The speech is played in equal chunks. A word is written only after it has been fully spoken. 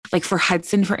Like for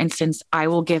Hudson, for instance, I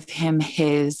will give him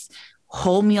his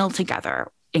whole meal together,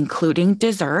 including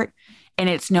dessert. And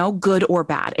it's no good or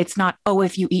bad. It's not, oh,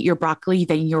 if you eat your broccoli,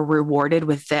 then you're rewarded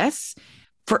with this.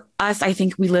 For us, I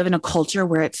think we live in a culture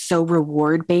where it's so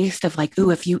reward based of like,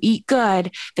 ooh, if you eat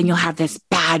good, then you'll have this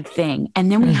bad thing.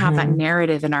 And then we have that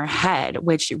narrative in our head,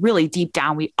 which really deep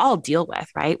down we all deal with,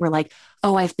 right? We're like,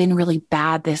 oh, I've been really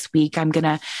bad this week. I'm going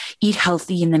to eat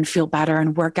healthy and then feel better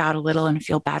and work out a little and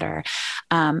feel better.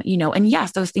 And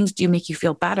yes, those things do make you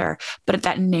feel better, but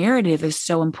that narrative is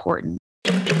so important.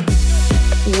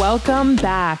 Welcome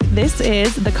back. This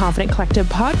is the Confident Collective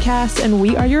podcast, and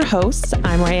we are your hosts.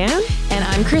 I'm Ryan. And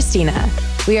I'm Christina.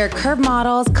 We are curb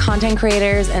models, content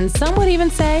creators, and some would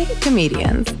even say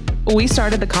comedians. We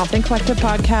started the Confident Collective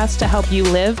podcast to help you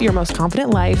live your most confident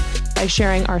life by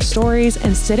sharing our stories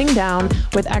and sitting down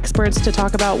with experts to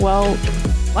talk about, well,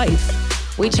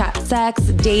 life. We chat sex,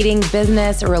 dating,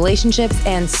 business, relationships,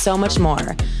 and so much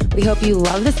more. We hope you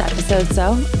love this episode,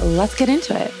 so let's get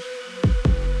into it.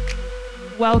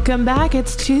 Welcome back.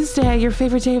 It's Tuesday, your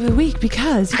favorite day of the week,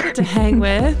 because you get to hang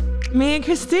with me and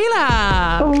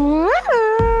Christina.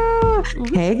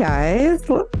 Hey guys,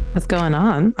 what's going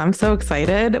on? I'm so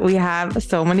excited. We have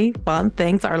so many fun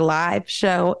things. Our live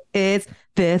show is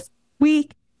this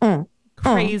week.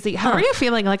 Crazy. How are you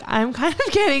feeling? Like, I'm kind of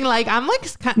getting I'm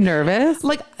nervous.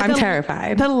 Like I'm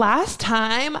terrified. The last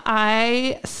time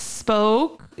I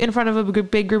spoke in front of a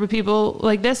big group of people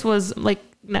like this was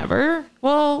never.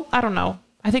 Well, I don't know.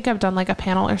 I think I've done a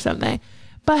panel or something,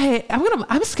 but hey,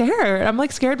 I'm scared. I'm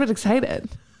scared, but excited.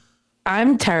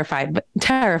 I'm terrified,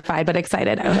 but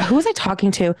excited. Who was I talking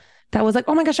to that was like,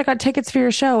 oh my gosh, I got tickets for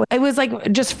your show. It was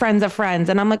just friends of friends.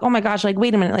 And I'm like, oh my gosh,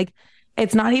 wait a minute.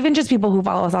 It's not even just people who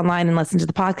follow us online and listen to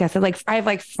the podcast. I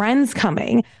have friends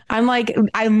coming.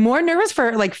 I'm more nervous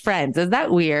for friends. Is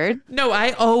that weird? No,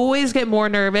 I always get more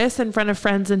nervous in front of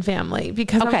friends and family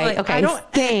because okay,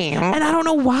 same. And I don't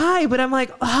know why, but I'm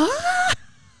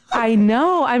I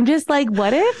know. I'm just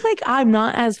what if I'm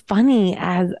not as funny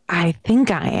as I think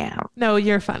I am? No,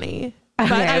 you're funny. But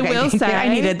I will say, I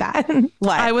needed that.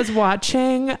 What? I was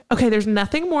watching. Okay, there's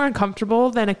nothing more uncomfortable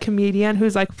than a comedian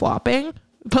who's flopping.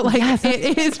 But yes,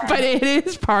 it is. But it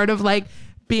is part of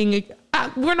being.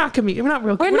 We're not comedians.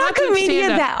 We're not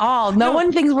comedians at all. No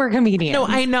one thinks we're comedians. No,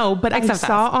 I know. But I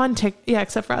saw on TikTok. Yeah,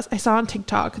 except for us. I saw on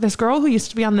TikTok this girl who used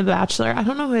to be on The Bachelor. I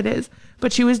don't know who it is,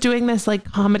 but she was doing this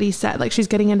comedy set. She's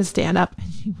getting into stand up,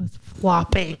 and she was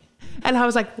flopping. And I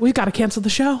was like, we've got to cancel the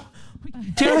show.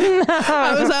 No.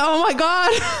 I was like, oh my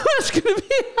god, what's gonna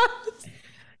be us?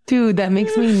 Dude, that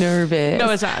makes me nervous. No,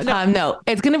 it's not. No,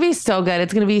 it's going to be so good.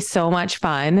 It's going to be so much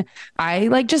fun.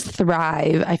 I just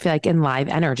thrive, I feel in live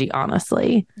energy,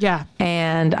 honestly. Yeah.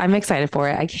 And I'm excited for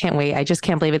it. I can't wait. I just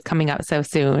can't believe it's coming up so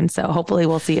soon. So hopefully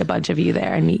we'll see a bunch of you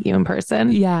there and meet you in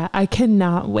person. Yeah, I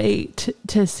cannot wait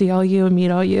to see all you and meet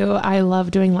all you. I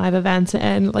love doing live events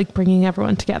and bringing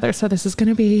everyone together. So this is going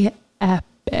to be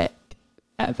epic.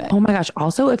 Oh my gosh.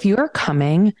 Also, if you are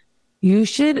coming,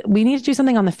 we need to do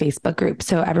something on the Facebook group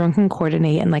so everyone can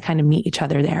coordinate and kind of meet each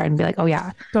other there and be like, oh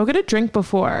yeah. Go get a drink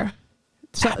before.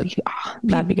 So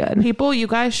that'd be good. People, you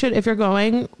guys should, if you're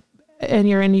going and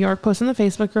you're in New York, post in the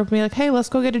Facebook group and be like, hey, let's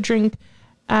go get a drink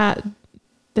at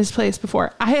this place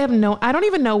before. I don't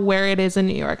even know where it is in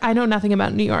New York. I know nothing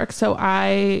about New York. So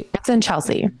it's in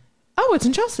Chelsea. Oh, it's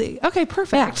in Chelsea. Okay,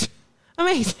 perfect. Yeah.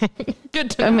 Amazing. Good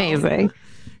to know. Amazing.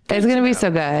 It's going to be so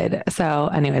good. So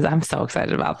anyways, I'm so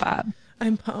excited about that.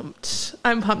 I'm pumped.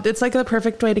 It's the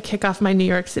perfect way to kick off my New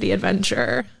York City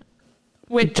adventure.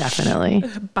 Which, definitely.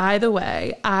 By the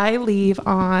way, I leave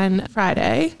on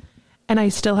Friday and I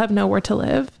still have nowhere to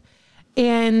live.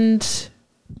 And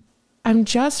I'm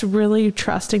just really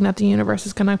trusting that the universe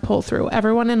is going to pull through.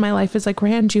 Everyone in my life is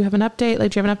Rand, do you have an update?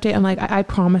 Do you have an update? I'm I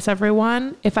promise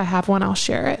everyone, if I have one, I'll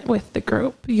share it with the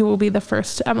group. You will be the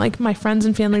first. I'm my friends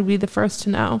and family will be the first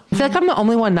to know. I feel I'm the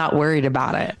only one not worried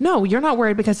about it. No, you're not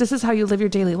worried because this is how you live your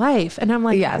daily life. And I'm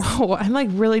yes. Whoa,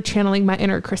 I'm really channeling my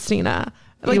inner Christina.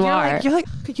 You are.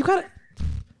 You got it.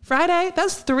 Friday,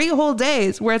 that's 3 whole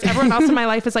days. Whereas everyone else in my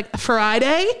life is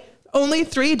Friday, only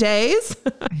 3 days.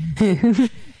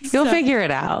 You'll figure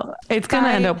it out. It's going to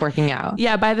end up working out.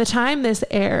 Yeah. By the time this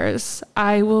airs,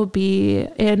 I will be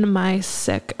in my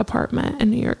sick apartment in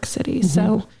New York City. Mm-hmm.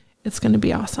 So it's going to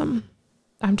be awesome.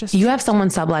 You have someone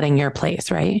subletting your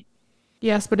place, right?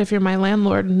 Yes. But if you're my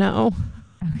landlord, no.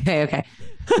 Okay.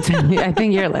 I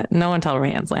think no one tell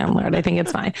Rand's landlord. I think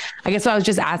it's fine. I guess I was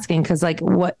just asking because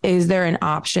what is there an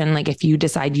option? If you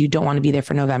decide you don't want to be there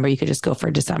for November, you could just go for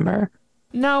December.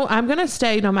 No, I'm going to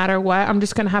stay no matter what. I'm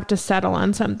just going to have to settle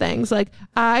on some things. Like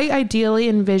I ideally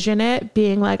envision it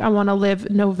being like, I want to live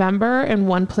November in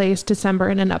one place, December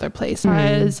in another place.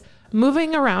 Because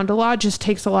moving around a lot just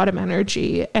takes a lot of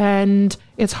energy and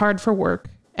it's hard for work.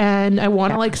 And I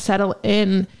want to like settle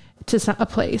in to a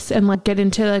place and like get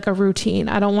into like a routine.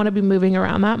 I don't want to be moving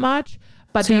around that much.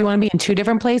 But so you want to be in 2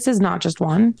 different places, not just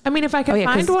one? I mean, if I could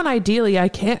find one, ideally,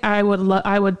 I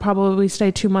would probably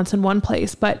stay 2 months in one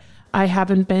place, but I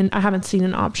haven't seen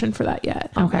an option for that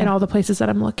yet. Okay. In all the places that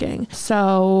I'm looking.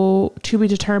 So to be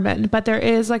determined, but there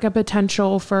is like a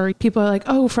potential for people like,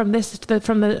 oh, from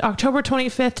the October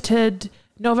 25th to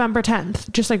November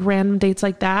 10th, just like random dates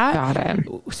like that. Got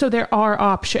it. So there are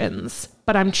options,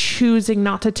 but I'm choosing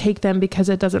not to take them because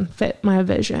it doesn't fit my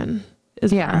vision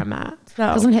is where I'm at. So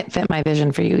doesn't fit my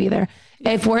vision for you either.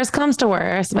 If worse comes to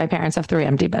worse, my parents have 3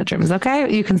 empty bedrooms.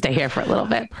 Okay. You can stay here for a little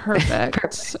bit.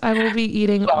 Perfect. I will be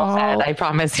eating all. I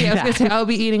promise you. I was going to say, I'll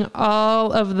be eating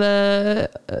all of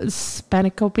the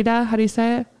spanakopita. How do you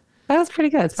say it? That was pretty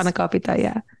good. Spanakopita.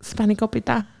 Yeah.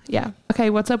 Spanakopita. Yeah. Okay.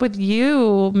 What's up with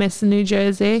you, Miss New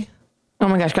Jersey? Oh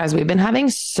my gosh, guys, we've been having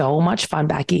so much fun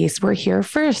back east. We're here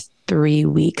for 3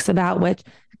 weeks which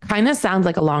kind of sounds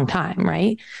like a long time,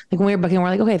 right? Like when we were booking, we're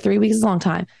like, okay, 3 weeks is a long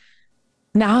time.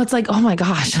 Now it's like, oh my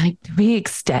gosh, like do we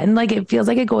extend? Like it feels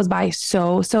like it goes by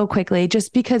so quickly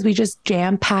just because we just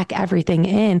jam pack everything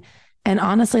in. And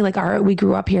honestly, like we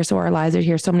grew up here, so our lives are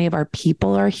here. So many of our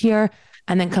people are here.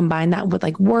 And then combine that with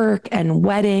like work and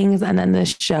weddings and then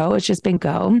this show, it's just been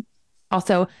go.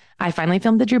 Also, I finally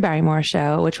filmed the Drew Barrymore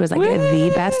show, which was like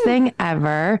the best thing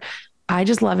ever. I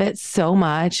just love it so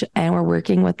much. And we're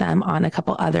working with them on a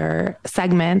couple other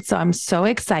segments. So I'm so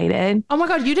excited. Oh my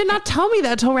God, you did not tell me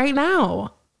that till right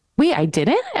now. Wait, I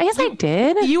didn't? I guess I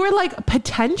did. You were like,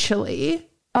 potentially.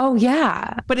 Oh,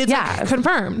 yeah. But it's like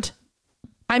confirmed.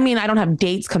 I mean, I don't have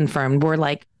dates confirmed. We're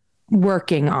like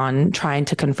working on trying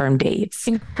to confirm dates.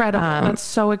 Incredible. That's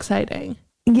so exciting.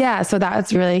 Yeah. So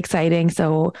that's really exciting.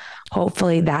 So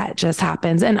hopefully that just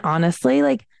happens. And honestly,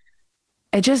 like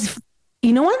it just,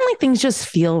 you know, when like things just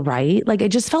feel right, like it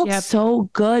just felt so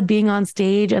good being on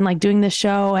stage and like doing the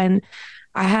show. And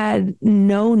I had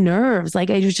no nerves. Like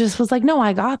I just was like, no,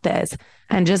 I got this.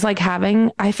 And just like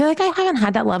I feel like I haven't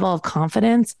had that level of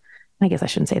confidence. I guess I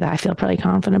shouldn't say that. I feel pretty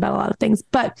confident about a lot of things,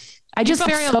 but I just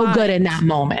felt so good in that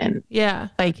moment. Yeah.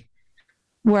 Like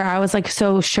where I was like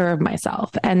so sure of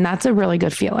myself. And that's a really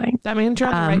good feeling. That means you're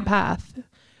on the right path.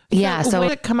 So when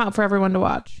did it come out for everyone to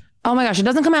watch? Oh my gosh, it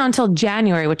doesn't come out until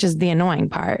January, which is the annoying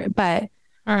part, but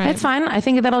all right. It's fine. I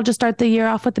think that'll just start the year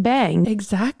off with a bang.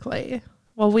 Exactly.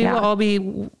 Well, we will all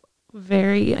be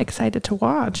very excited to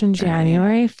watch in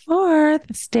January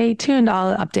 4th. Stay tuned.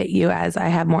 I'll update you as I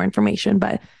have more information,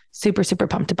 but super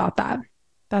pumped about that.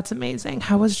 That's amazing.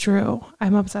 How was Drew?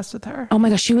 I'm obsessed with her. Oh my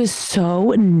gosh, she was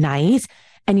so nice.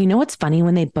 And you know what's funny?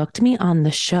 When they booked me on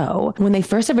the show, when they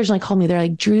first originally called me, they're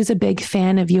like, Drew's a big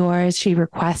fan of yours. She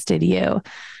requested you.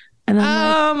 And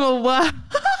I'm what?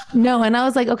 No. And I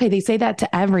was like, okay, they say that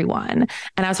to everyone.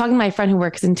 And I was talking to my friend who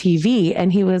works in TV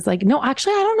and he was like, no,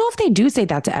 actually, I don't know if they do say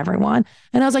that to everyone.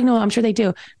 And I was like, no, I'm sure they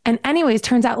do. And anyways,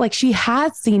 turns out like she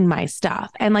has seen my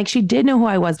stuff and like she did know who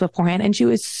I was beforehand. And she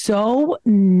was so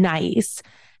nice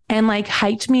and like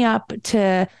hyped me up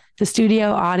to the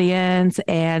studio audience.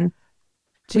 And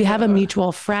we have a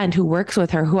mutual friend who works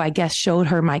with her who I guess showed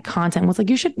her my content, was like,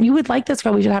 you would like this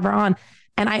girl. We should have her on.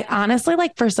 And I honestly,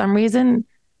 like, for some reason,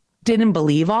 didn't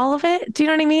believe all of it. Do you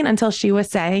know what I mean? Until she was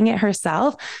saying it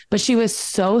herself. But she was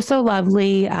so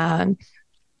lovely.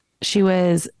 She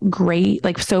was great,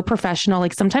 like so professional.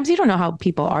 Like sometimes you don't know how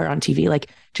people are on TV.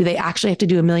 Like, do they actually have to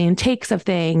do a million takes of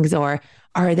things, or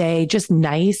are they just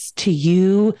nice to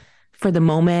you for the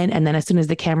moment? And then as soon as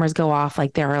the cameras go off,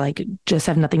 like they're like, just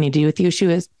have nothing to do with you. She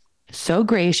was so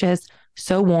gracious,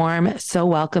 so warm, so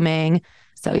welcoming.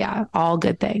 So yeah, all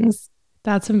good things.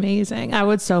 That's amazing. I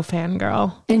would so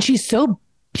fangirl. And she's so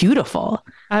beautiful.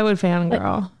 I would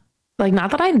fangirl. Like, not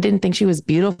that I didn't think she was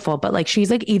beautiful, but like, she's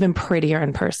like even prettier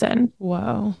in person.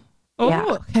 Whoa. Oh, yeah.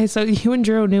 Okay. So you and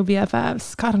Drew knew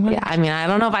BFFs. God, I mean, I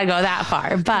don't know if I go that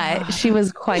far, but she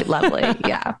was quite lovely.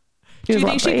 Yeah. Do you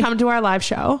think she'd come to our live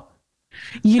show?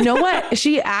 You know what?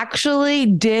 She actually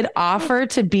did offer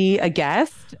to be a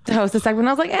guest to host a segment.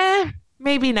 I was like,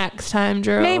 maybe next time,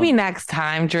 Drew. Maybe next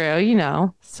time, Drew, you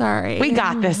know. Sorry. We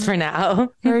got this for now.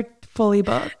 We're fully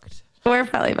booked. We're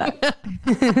fully booked.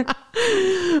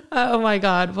 Oh my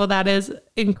God. Well, that is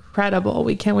incredible.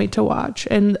 We can't wait to watch.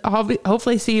 And I'll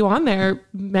hopefully see you on there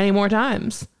many more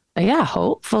times. Yeah,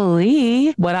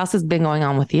 hopefully. What else has been going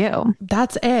on with you?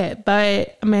 That's it.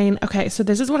 But I mean, okay, so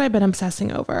this is what I've been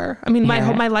obsessing over. I mean,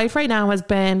 my life right now has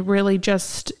been really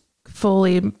just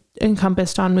fully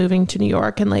encompassed on moving to New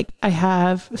York. And like I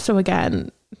have, so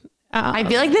again, I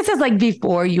feel like this is like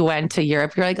before you went to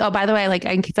Europe. You're like, oh, by the way, like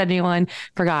in case anyone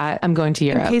forgot, I'm going to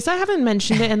Europe. In case I haven't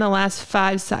mentioned it in the last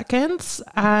 5 seconds,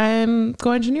 I'm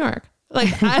going to New York. Like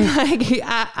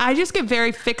I just get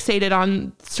very fixated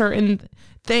on certain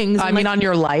things. I mean, like, on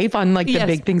your life, on like the yes.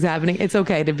 big things happening. It's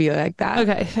okay to be like that.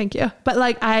 Okay, thank you. But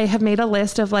like I have made a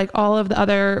list of like all of the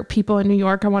other people in New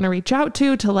York I want to reach out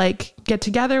to like get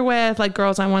together with, like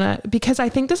girls I want to, because I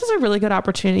think this is a really good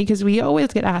opportunity because we always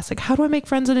get asked like, how do I make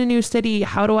friends in a new city?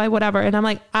 How do I whatever? And I'm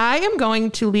like, I am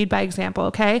going to lead by example.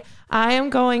 Okay. I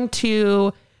am going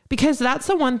to, because that's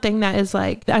the one thing that is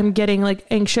like, I'm getting like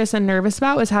anxious and nervous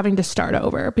about is having to start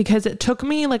over because it took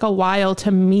me like a while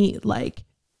to meet like,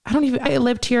 I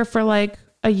lived here for like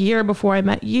a year before I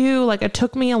met you. Like it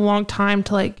took me a long time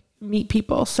to like meet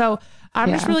people. So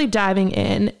I'm just really diving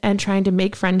in and trying to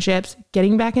make friendships,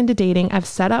 getting back into dating. I've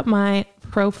set up my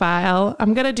profile.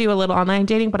 I'm going to do a little online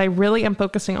dating, but I really am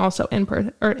focusing also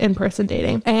in-person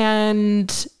dating.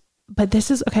 But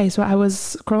this is okay. So I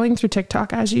was scrolling through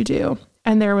TikTok as you do.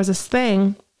 And there was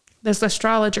this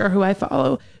astrologer who I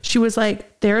follow, she was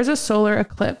like, there is a solar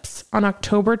eclipse on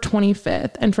October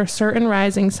 25th. And for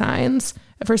certain signs,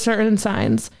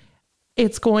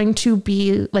 it's going to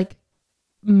be like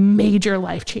major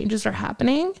life changes are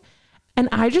happening. And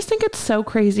I just think it's so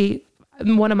crazy.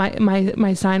 One of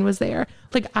my sign was there.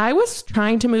 Like I was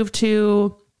trying to move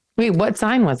to. Wait, what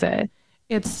sign was it?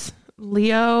 It's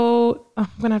Leo. Oh, I'm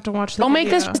going to have to watch the Don't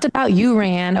make this just about you,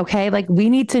 Rand. Okay. Like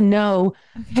we need to know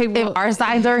if our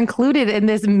signs are included in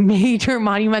this major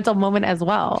monumental moment as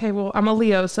well. Okay. Well, I'm a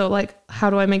Leo. So like, how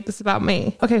do I make this about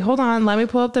me? Okay. Hold on. Let me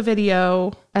pull up the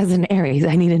video. As an Aries,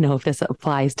 I need to know if this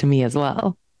applies to me as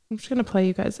well. I'm just going to play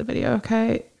you guys the video.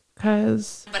 Okay.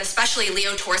 But especially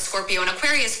Leo, Taurus, Scorpio, and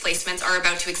Aquarius placements are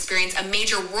about to experience a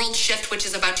major world shift, which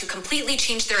is about to completely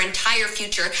change their entire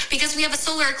future because we have a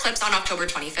solar eclipse on October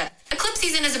 25th. Eclipse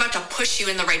season is about to push you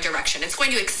in the right direction. It's going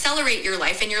to accelerate your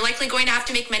life, and you're likely going to have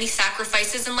to make many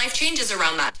sacrifices and life changes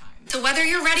around that time. So whether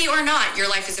you're ready or not, your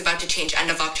life is about to change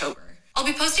end of October. I'll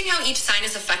be posting how each sign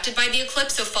is affected by the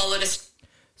eclipse, so follow to...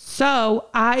 So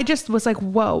I just was like,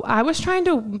 whoa, I was trying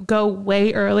to go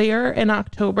way earlier in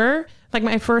October. Like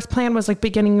my first plan was like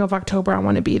beginning of October, I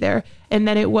want to be there. And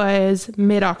then it was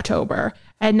mid-October.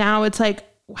 And now it's like,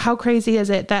 how crazy is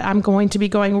it that I'm going to be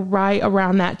going right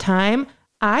around that time?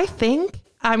 I think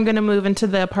I'm going to move into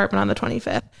the apartment on the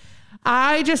 25th.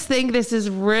 I just think this is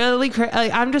really crazy.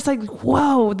 Like, I'm just like,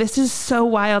 whoa, this is so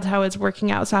wild how it's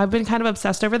working out. So I've been kind of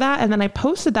obsessed over that. And then I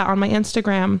posted that on my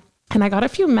Instagram and I got a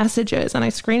few messages and I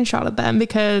screenshotted them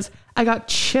because I got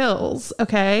chills.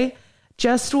 Okay.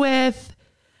 Just with,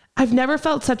 I've never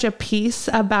felt such a peace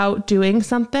about doing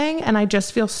something. And I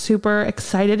just feel super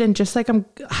excited. And just like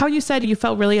how you said, you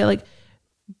felt really like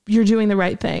you're doing the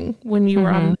right thing when you were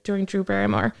on during Drew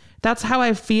Barrymore. That's how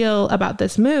I feel about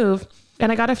this move.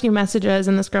 And I got a few messages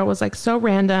and this girl was like, so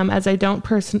random as I don't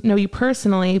know you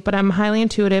personally, but I'm highly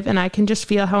intuitive and I can just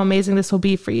feel how amazing this will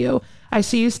be for you. I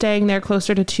see you staying there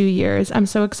closer to 2 years. I'm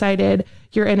so excited.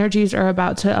 Your energies are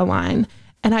about to align.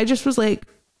 And I just was like,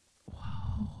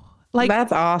 whoa. Like,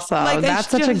 that's awesome. Like, that's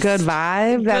such a good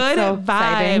vibe. That's so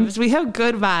exciting. Vibes. We have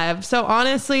good vibes. So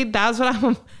honestly, that's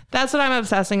what I'm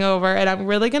obsessing over. And I'm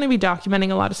really going to be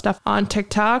documenting a lot of stuff on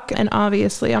TikTok. And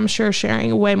obviously, I'm sure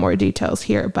sharing way more details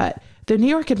here. But the New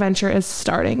York adventure is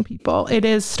starting, people. It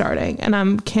is starting. And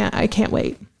I can't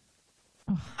wait.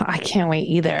 I can't wait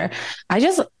either.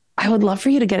 I would love for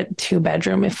you to get a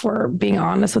 2-bedroom if we're being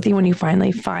honest with you, when you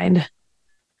finally find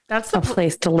that's a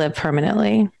place to live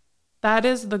permanently. That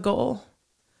is the goal.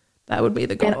 That would be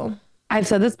the goal. And I've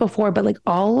said this before, but like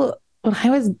when I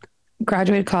was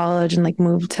graduated college and like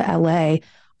moved to LA,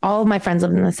 all of my friends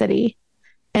lived in the city,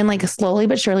 and like slowly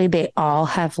but surely they all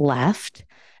have left.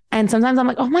 And sometimes I'm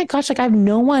like, oh my gosh, like I have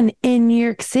no one in New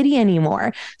York City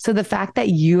anymore. So the fact that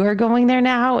you are going there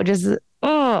now, just,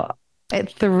 it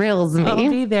thrills me. I'll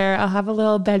be there. I'll have a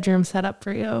little bedroom set up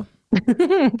for you.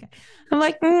 Okay. I'm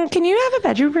like, can you have a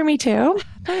bedroom for me too?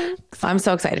 Thanks. I'm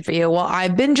so excited for you. Well,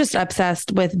 I've been just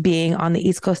obsessed with being on the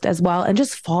East Coast as well, and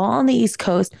just fall on the East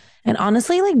Coast and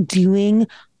honestly like doing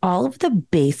all of the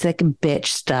basic bitch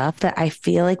stuff that I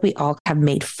feel like we all have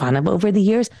made fun of over the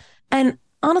years. And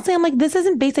honestly, I'm like, this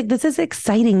isn't basic. This is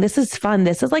exciting. This is fun.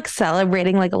 This is like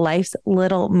celebrating like life's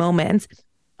little moments.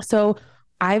 So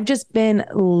I've just been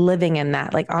living in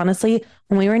that. Like, honestly,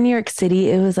 when we were in New York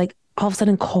City, it was like all of a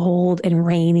sudden cold and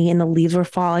rainy and the leaves were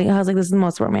falling. I was like, this is the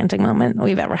most romantic moment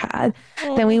we've ever had.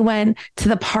 Then we went to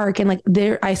the park and like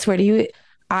there, I swear to you,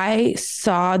 I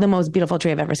saw the most beautiful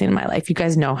tree I've ever seen in my life. You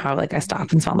guys know how like I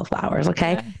stop and smell the flowers.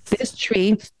 Okay. Yes. This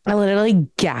tree, I literally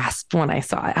gasped when I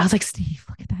saw it. I was like, Steve,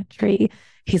 look at that tree.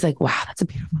 He's like, wow, that's a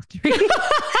beautiful tree.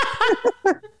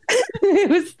 It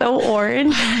was so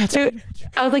orange.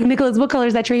 I was like, Nicholas, what color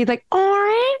is that tree? He's like,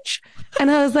 orange.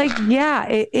 And I was like, yeah,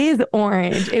 it is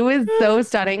orange. It was so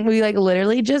stunning. We like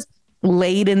literally just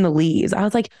laid in the leaves. I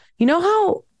was like, you know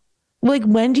how, like,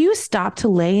 when do you stop to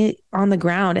lay on the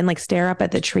ground and like stare up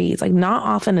at the trees? Like not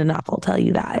often enough, I'll tell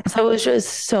you that. So it was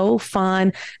just so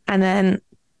fun. And then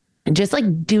just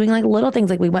like doing like little things,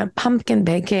 like we went pumpkin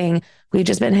baking. We've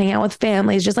just been hanging out with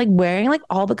families, just like wearing like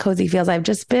all the cozy feels. I've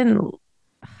just been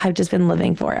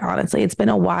living for it. Honestly, it's been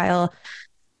a while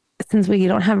since we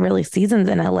don't have really seasons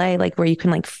in LA, like where you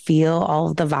can like feel all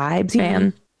of the vibes.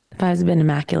 Man, the vibes have been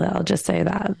immaculate. I'll just say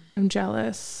that. I'm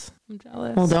jealous.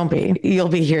 Well, don't be. You'll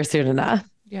be here soon enough.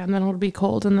 Yeah, and then it'll be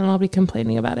cold, and then I'll be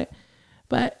complaining about it.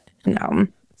 But no.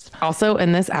 Also,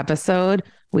 in this episode,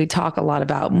 we talk a lot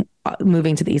about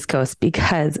moving to the East Coast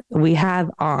because we have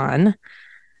on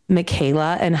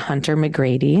Michaela and Hunter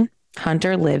McGrady.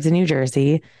 Hunter lives in New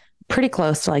Jersey, pretty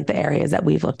close to like the areas that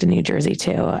we've looked in New Jersey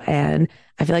too. And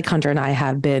I feel like Hunter and I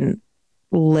have been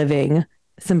living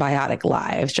symbiotic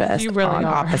lives just on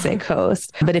opposite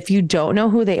coasts. But if you don't know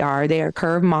who they are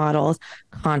curve models,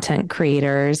 content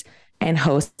creators, and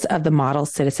hosts of the Model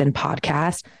Citizen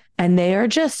podcast. And they are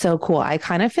just so cool. I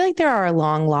kind of feel like they're our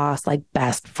long lost, like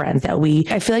best friends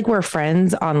I feel like we're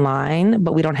friends online,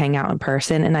 but we don't hang out in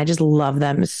person. And I just love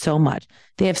them so much.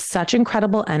 They have such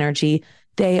incredible energy.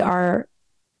 They are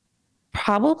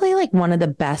probably like one of the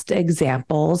best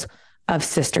examples of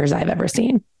sisters I've ever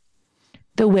seen.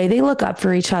 The way they look up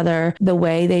for each other, the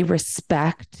way they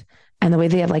respect, and the way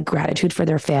they have like gratitude for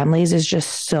their families is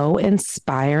just so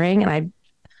inspiring. And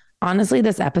honestly,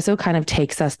 this episode kind of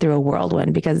takes us through a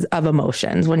whirlwind because of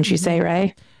emotions, wouldn't you say,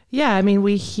 Ray? Yeah, I mean,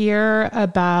 we hear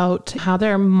about how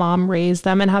their mom raised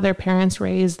them and how their parents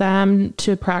raised them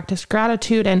to practice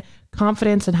gratitude and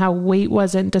confidence and how weight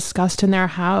wasn't discussed in their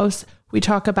house. We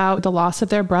talk about the loss of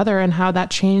their brother and how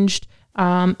that changed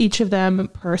each of them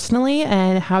personally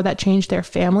and how that changed their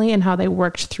family and how they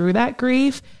worked through that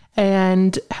grief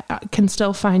and can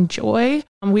still find joy.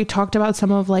 We talked about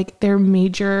some of like their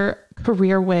major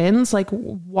career wins, like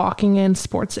walking in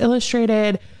Sports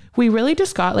Illustrated. We really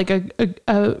just got like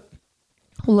a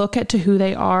look at to who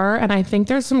they are. And I think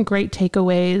there's some great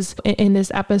takeaways in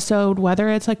this episode, whether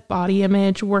it's like body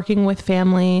image, working with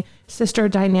family, sister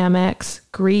dynamics,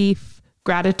 grief,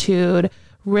 gratitude.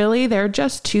 Really, they're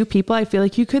just two people I feel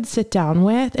like you could sit down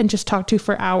with and just talk to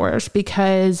for hours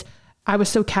because I was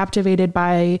so captivated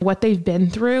by what they've been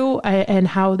through and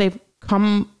how they've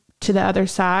come to the other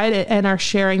side and are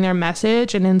sharing their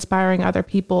message and inspiring other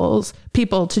people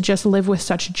to just live with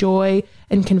such joy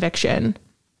and conviction.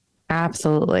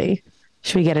 Absolutely.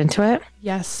 Should we get into it?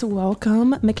 Yes.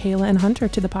 Welcome, Michaela and Hunter,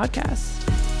 to the podcast.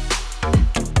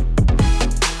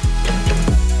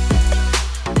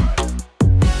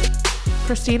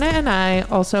 Christina and I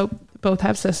also both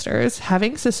have sisters.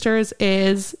 Having sisters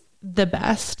is the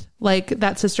best. Like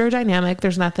that sister dynamic,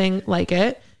 there's nothing like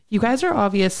it. You guys are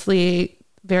obviously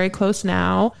very close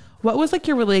now. What was like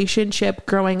your relationship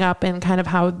growing up and kind of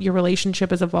how your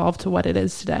relationship has evolved to what it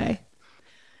is today?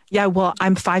 Yeah, well,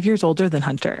 I'm 5 years older than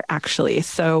Hunter, actually.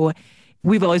 So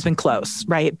we've always been close,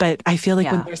 right? But I feel like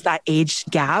when there's that age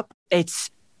gap, it's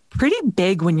pretty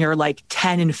big when you're like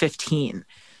 10 and 15.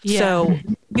 Yeah. So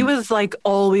he was like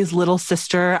always little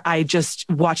sister. I just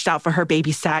watched out for her,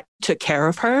 babysat, took care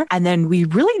of her. And then we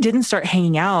really didn't start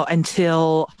hanging out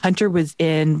until Hunter was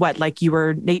in like you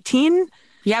were 18?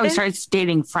 Yeah, we started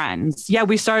dating friends. Yeah,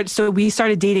 we started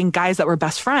dating guys that were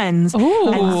best friends. Ooh.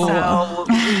 And so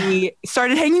we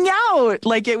started hanging out.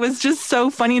 Like it was just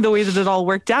so funny the way that it all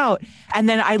worked out. And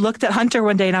then I looked at Hunter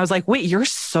one day and I was like, wait, you're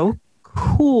so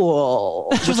cool.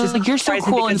 Which is like, you're so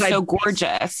cool and so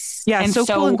gorgeous. Yeah, and so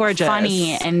cool and gorgeous.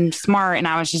 Funny and smart. And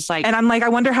I was just like, and I'm like, I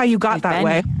wonder how you got that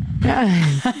way.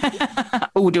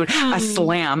 Oh, dude, a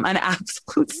slam, an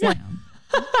absolute slam.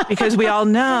 Because we all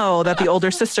know that the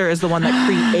older sister is the one that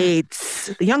creates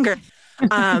the younger.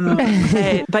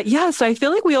 But yeah, so I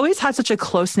feel like we always had such a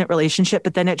close-knit relationship,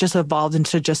 but then it just evolved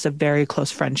into just a very close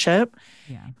friendship.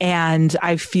 Yeah. And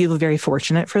I feel very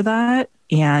fortunate for that.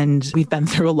 And we've been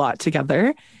through a lot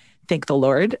together. Thank the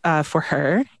Lord for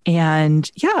her.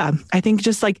 And yeah, I think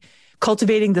just like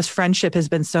cultivating this friendship has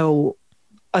been so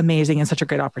amazing and such a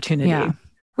great opportunity. Yeah.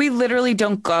 We literally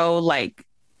don't go like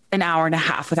an hour and a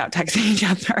half without texting each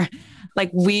other. Like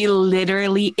we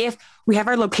literally, if we have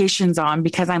our locations on,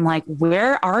 because I'm like,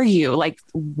 where are you? Like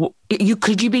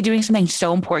could you be doing something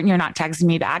so important? You're not texting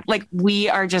me back. Like we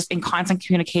are just in constant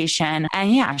communication.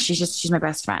 And yeah, she's my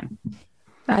best friend.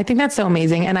 I think that's so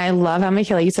amazing. And I love how,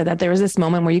 Michaela, you said that there was this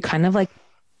moment where you kind of like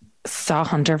saw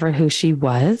Hunter for who she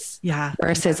was. Yeah.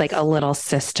 Versus like a little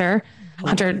sister.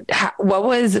 Hunter, what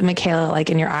was Michaela like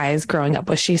in your eyes growing up?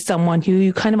 Was she someone who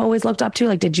you kind of always looked up to?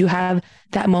 Like, did you have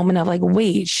that moment of like,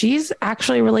 wait, she's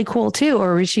actually really cool too?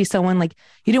 Or was she someone like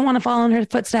you didn't want to follow in her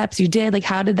footsteps? You did. Like,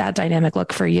 how did that dynamic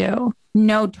look for you?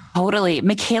 No, totally.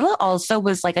 Michaela also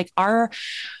was like our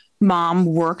mom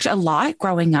worked a lot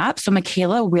growing up. So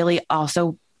Michaela really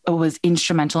also was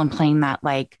instrumental in playing that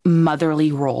like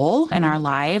motherly role in our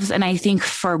lives. And I think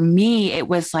for me, it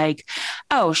was like,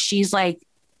 oh, she's like,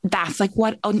 that's like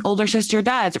what an older sister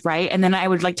does. Right. And then I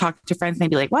would like talk to friends and they'd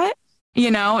be like, what?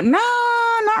 No,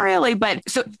 not really. But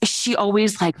so she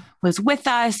always like was with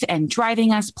us and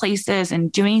driving us places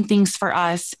and doing things for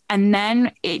us. And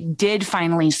then it did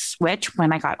finally switch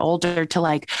when I got older to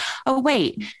like, oh,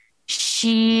 wait,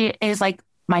 she is like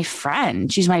my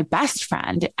friend. She's my best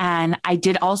friend. And I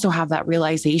did also have that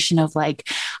realization of like,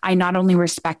 I not only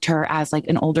respect her as like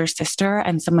an older sister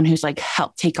and someone who's like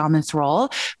helped take on this role,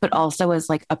 but also as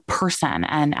like a person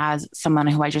and as someone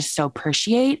who I just so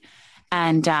appreciate.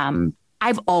 And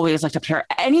I've always looked up to her.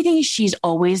 Anything she's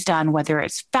always done, whether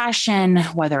it's fashion,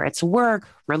 whether it's work,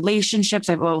 relationships,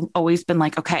 I've always been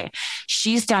like, okay,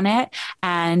 she's done it.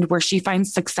 And where she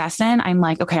finds success in, I'm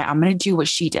like, okay, I'm going to do what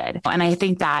she did. And I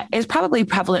think that is probably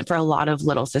prevalent for a lot of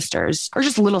little sisters or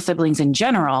just little siblings in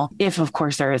general, if of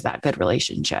course there is that good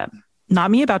relationship. Not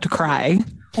me about to cry.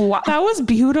 Wow. That was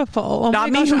beautiful. Oh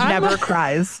Not me who never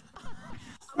cries.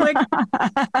 I'm like,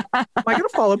 am I going to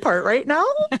fall apart right now?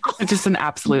 Just an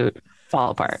absolute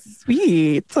fall apart.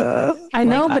 Sweet. I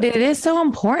know, but it is so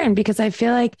important because I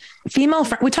feel like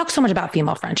we talk so much about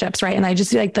female friendships, right? And I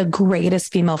just feel like the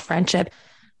greatest female friendship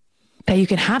that you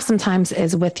can have sometimes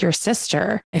is with your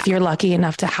sister, if you're lucky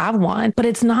enough to have one, but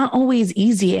it's not always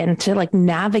easy and to like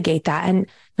navigate that. And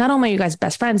not only are you guys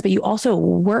best friends, but you also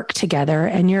work together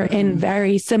and you're in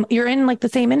you're in like the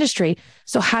same industry.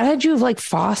 So how did you like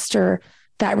foster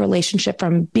that relationship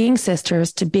from being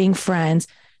sisters to being friends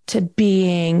to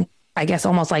being, I guess,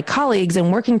 almost like colleagues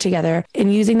and working together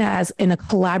and using that as in a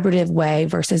collaborative way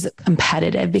versus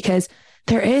competitive? Because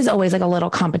there is always like a little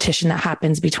competition that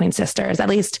happens between sisters, at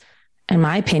least in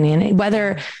my opinion,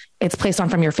 whether it's placed on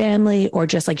from your family or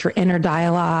just like your inner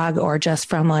dialogue or just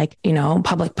from like,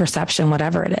 public perception,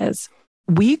 whatever it is.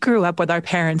 We grew up with our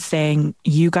parents saying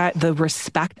you got the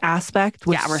respect aspect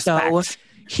was so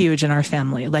huge in our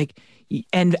family. Like,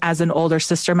 and as an older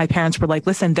sister, my parents were like,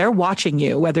 listen, they're watching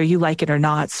you, whether you like it or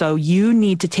not. So you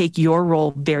need to take your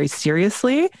role very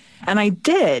seriously. And I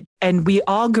did. And we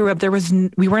all grew up.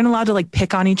 We weren't allowed to like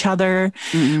pick on each other.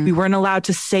 Mm-hmm. We weren't allowed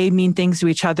to say mean things to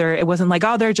each other. It wasn't like,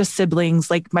 oh, they're just siblings.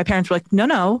 Like my parents were like,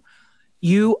 no,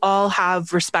 you all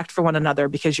have respect for one another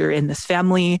because you're in this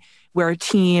family. We're a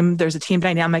team. There's a team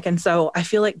dynamic. And so I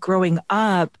feel like growing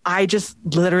up, I just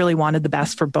literally wanted the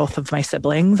best for both of my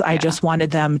siblings. Yeah. I just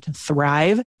wanted them to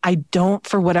thrive. I don't,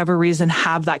 for whatever reason,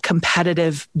 have that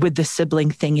competitive with the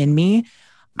sibling thing in me.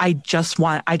 I just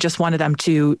wanted them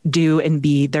to do and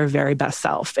be their very best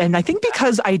self. And I think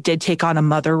because I did take on a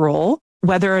mother role,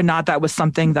 whether or not that was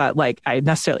something that like I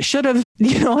necessarily should have,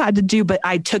 had to do, but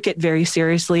I took it very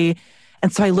seriously.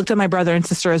 And so I looked at my brother and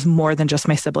sister as more than just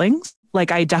my siblings.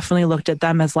 Like I definitely looked at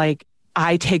them as like,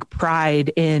 I take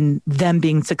pride in them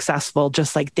being successful,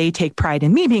 just like they take pride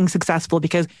in me being successful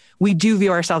because we do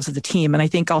view ourselves as a team. And I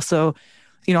think also,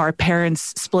 our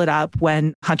parents split up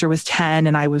when Hunter was 10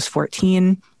 and I was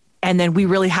 14. And then we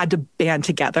really had to band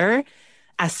together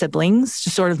as siblings to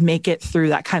sort of make it through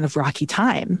that kind of rocky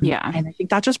time. Yeah. And I think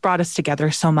that just brought us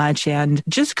together so much and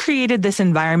just created this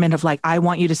environment of like, I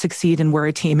want you to succeed and we're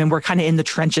a team and we're kind of in the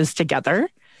trenches together.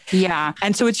 Yeah.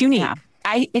 And so it's unique. Yeah.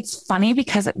 It's funny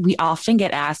because we often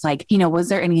get asked like, was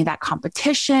there any of that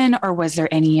competition or was there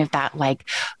any of that like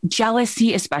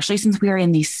jealousy, especially since we are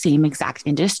in the same exact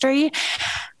industry?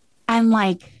 And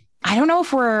like, I don't know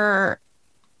if we're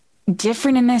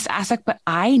different in this aspect, but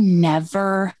I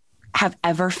never have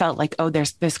ever felt like, oh,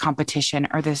 there's this competition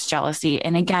or this jealousy.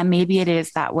 And again, maybe it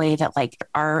is that way that like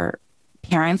our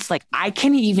parents, like I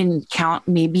can even count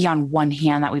maybe on one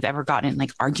hand that we've ever gotten in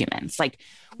like arguments. Like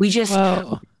we just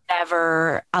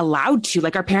never allowed to.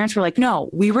 Like our parents were like, no,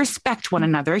 we respect one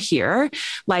another here.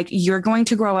 Like you're going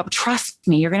to grow up. Trust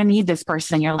me, you're going to need this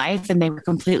person in your life. And they were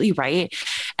completely right.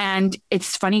 And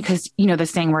it's funny because, you know, the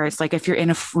saying where it's like, if you're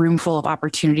in a room full of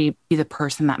opportunity, be the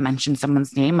person that mentions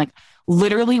someone's name. Like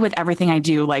literally with everything I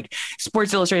do, like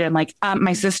Sports Illustrated, I'm like,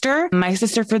 my sister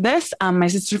for this, my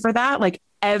sister for that, like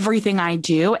everything I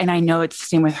do. And I know it's the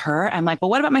same with her. I'm like, well,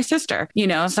 what about my sister? You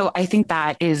know? So I think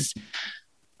that is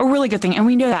a really good thing. And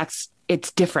we know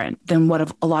it's different than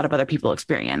what a lot of other people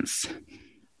experience.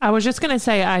 I was just going to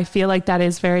say, I feel like that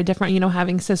is very different, you know,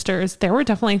 having sisters. There were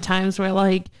definitely times where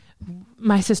like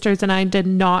my sisters and I did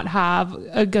not have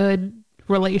a good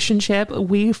relationship.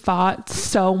 We fought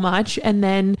so much. And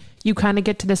then you kind of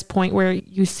get to this point where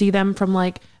you see them from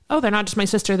like, oh, they're not just my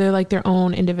sister. They're like their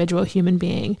own individual human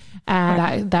being.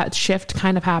 And that shift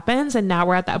kind of happens. And now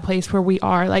we're at that place where we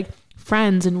are like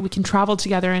friends and we can travel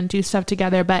together and do stuff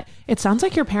together. But it sounds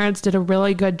like your parents did a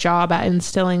really good job at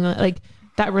instilling like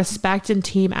that respect and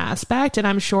team aspect. And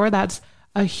I'm sure that's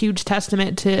a huge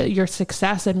testament to your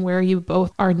success and where you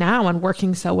both are now and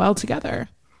working so well together.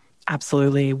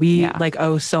 Absolutely. We like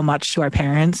owe so much to our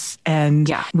parents, and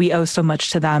we owe so much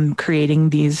to them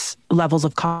creating these levels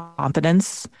of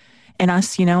confidence in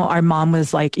us. You know, our mom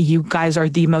was like, you guys are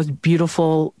the most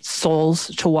beautiful souls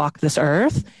to walk this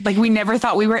earth. Like we never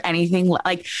thought we were anything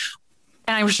like,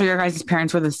 and I'm sure your guys'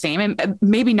 parents were the same. And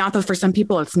maybe not though, for some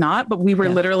people it's not, but we were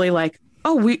literally like,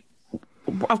 oh,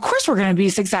 of course we're going to be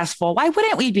successful. Why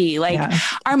wouldn't we be like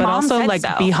our mom also said like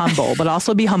so. be humble, but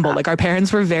also be humble. Like our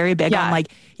parents were very big on like,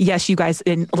 yes, you guys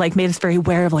like made us very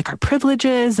aware of like our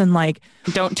privileges and like,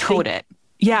 don't tote it.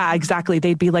 Yeah, exactly.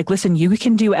 They'd be like, listen, you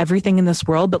can do everything in this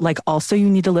world, but like also you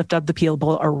need to lift up the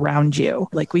people around you.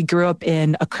 Like we grew up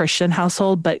in a Christian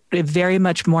household, but very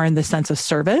much more in the sense of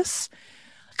service.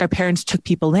 Like our parents took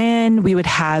people in. We would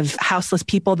have houseless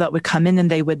people that would come in and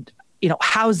they would, you know,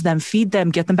 house them, feed them,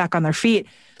 get them back on their feet.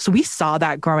 So we saw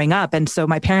that growing up. And so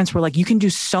my parents were like, you can do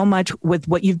so much with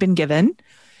what you've been given.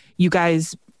 You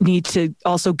guys need to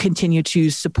also continue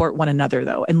to support one another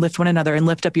though, and lift one another and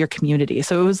lift up your community.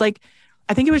 So it was like,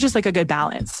 I think it was just like a good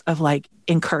balance of like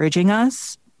encouraging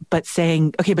us, but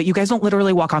saying, okay, but you guys don't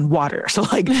literally walk on water. So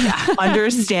like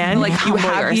understand like you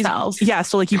have yourselves.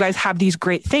 So like you guys have these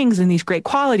great things and these great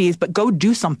qualities, but go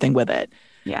do something with it.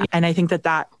 Yeah. And I think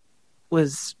that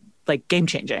was like game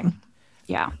changing.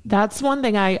 Yeah. That's one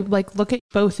thing I like look at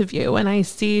both of you and I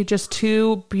see just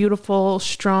two beautiful,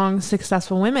 strong,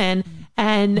 successful women.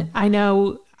 And I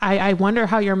know I wonder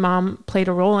how your mom played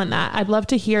a role in that. I'd love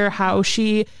to hear how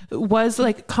she was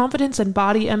like confidence and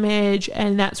body image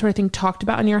and that sort of thing talked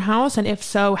about in your house. And if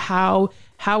so, how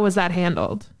was that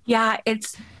handled? Yeah,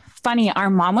 it's funny.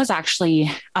 Our mom was actually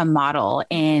a model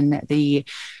in the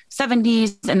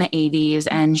 70s and the 80s,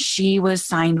 and she was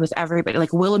signed with everybody.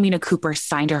 Like Wilhelmina Cooper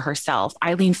signed her herself.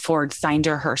 Eileen Ford signed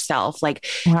her herself. Like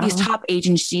these top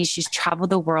agencies, she's traveled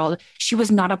the world. She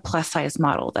was not a plus size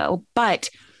model though,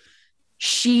 but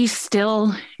she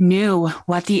still knew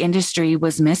what the industry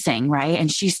was missing, right?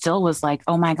 And she still was like,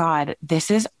 oh my God, this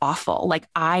is awful. Like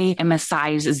I am a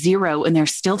size 0 and they're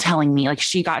still telling me, like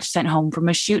she got sent home from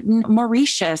a shoot in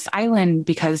Mauritius Island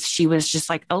because she was just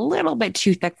like a little bit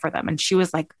too thick for them. And she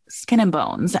was like skin and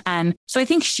bones. And so I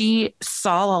think she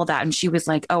saw all that and she was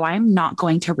like, oh, I'm not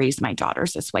going to raise my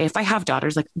daughters this way. If I have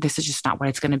daughters, like this is just not what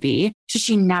it's going to be. So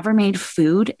she never made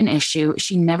food an issue.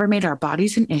 She never made our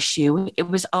bodies an issue. It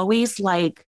was always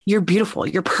like, you're beautiful.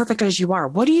 You're perfect as you are.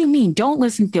 What do you mean? Don't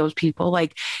listen to those people.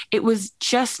 Like it was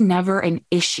just never an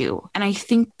issue. And I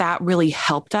think that really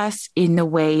helped us in the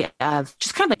way of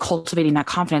just kind of like cultivating that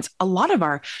confidence. A lot of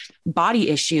our body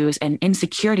issues and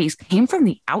insecurities came from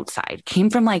the outside, came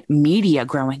from like media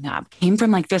growing up, came from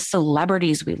like the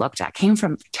celebrities we looked at, came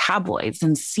from tabloids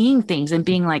and seeing things and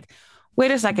being like,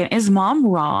 wait a second, is mom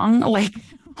wrong? Like,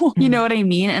 you know what I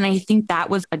mean? And I think that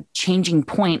was a changing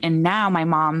point. And now my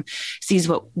mom sees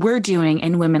what we're doing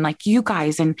and women like you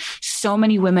guys and so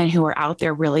many women who are out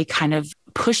there really kind of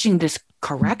pushing this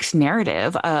correct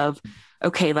narrative of,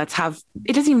 okay, let's have,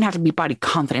 it doesn't even have to be body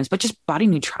confidence, but just body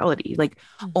neutrality, like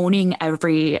owning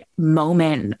every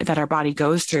moment that our body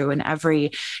goes through and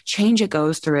every change it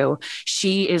goes through.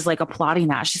 She is like applauding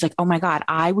that. She's like, oh my God,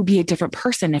 I would be a different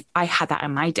person if I had that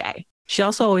in my day. She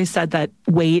also always said that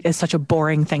weight is such a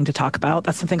boring thing to talk about.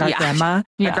 That's something our grandma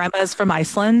is from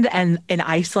Iceland. And in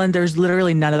Iceland, there's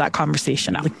literally none of that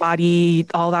conversation. Like body,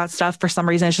 all that stuff. For some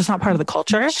reason, it's just not part of the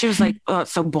culture. She was like, oh,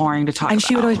 it's so boring to talk about. And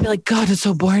she would always be like, God, it's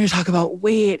so boring to talk about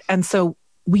weight. And so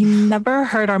we never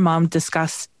heard our mom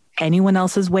discuss anyone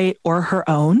else's weight or her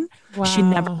own. Wow. She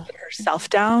never put herself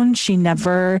down. She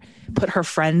never put her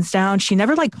friends down. She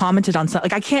never like commented on something.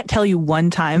 Like I can't tell you one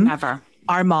time. Never.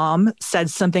 our mom said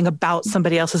something about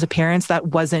somebody else's appearance that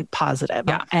wasn't positive.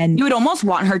 Yeah. And you would almost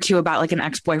want her to about like an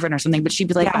ex-boyfriend or something, but she'd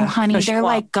be like, oh, honey, no, she they're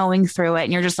won't. like going through it.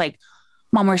 And you're just like,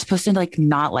 Mom, we're supposed to like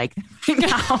not like right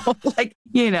now. Like,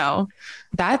 you know,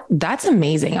 That's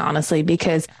amazing, honestly,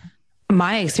 because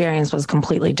my experience was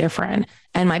completely different.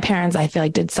 And my parents, I feel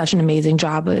like, did such an amazing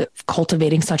job of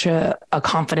cultivating such a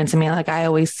confidence in me. Like I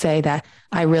always say that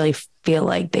I really feel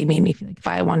like they made me feel like if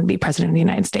I wanted to be president of the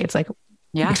United States, like,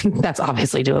 yeah, that's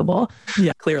obviously doable.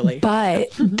 Yeah, clearly. But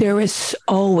there was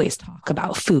always talk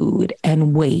about food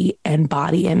and weight and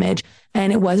body image.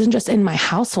 And it wasn't just in my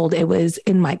household. It was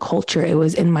in my culture. It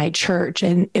was in my church.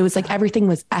 And it was like, everything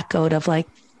was echoed of like,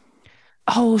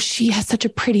 oh, she has such a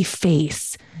pretty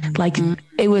face. Like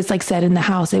it was like said in the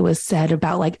house, it was said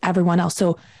about like everyone else.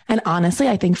 So, and honestly,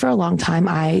 I think for a long time,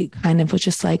 I kind of was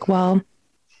just like, well,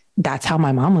 that's how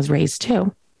my mom was raised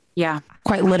too. Yeah.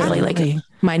 Quite literally, like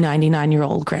my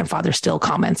 99-year-old grandfather still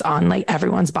comments on like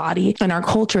everyone's body, and our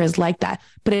culture is like that.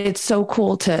 But it's so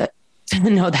cool to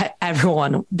know that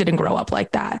everyone didn't grow up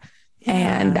like that,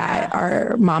 and that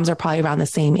our moms are probably around the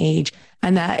same age,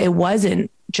 and that it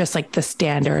wasn't just like the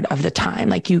standard of the time.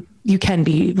 Like you can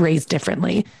be raised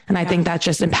differently. And I think that's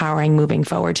just empowering moving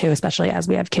forward too, especially as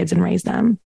we have kids and raise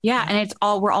them. Yeah.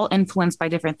 And we're all influenced by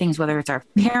different things, whether it's our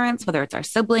parents, whether it's our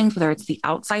siblings, whether it's the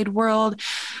outside world.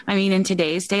 I mean, in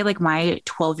today's day, like my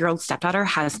 12-year-old stepdaughter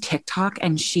has TikTok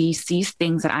and she sees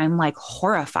things that I'm like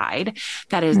horrified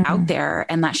that is out there,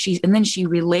 and then she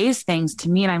relays things to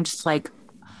me. And I'm just like,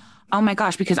 oh my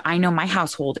gosh, because I know my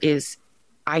household is,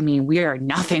 I mean, we are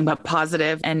nothing but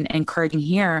positive and encouraging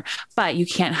here, but you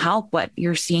can't help what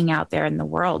you're seeing out there in the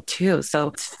world too. So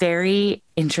it's very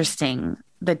interesting,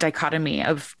 the dichotomy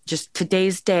of just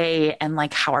today's day and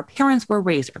like how our parents were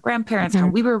raised, our grandparents, how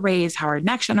we were raised, how our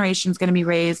next generation is going to be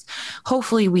raised.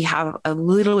 Hopefully we have a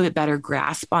little bit better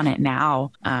grasp on it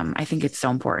now. I think it's so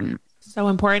important. So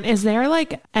important. Is there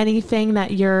like anything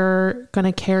that you're going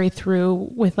to carry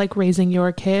through with like raising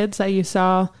your kids that you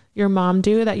saw your mom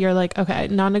do that you're like, okay,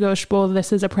 non-negotiable,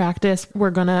 this is a practice we're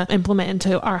going to implement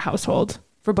into our household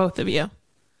for both of you?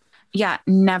 Yeah.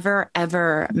 Never,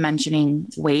 ever mentioning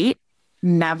weight.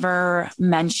 Never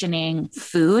mentioning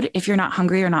food. If you're not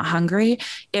hungry, you're not hungry.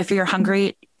 If you're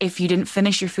hungry, if you didn't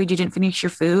finish your food, you didn't finish your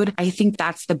food. I think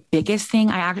that's the biggest thing.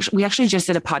 We actually just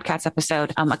did a podcast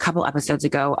episode a couple episodes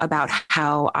ago about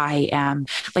how I am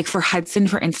like, for Hudson,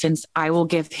 for instance, I will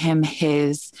give him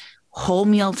his whole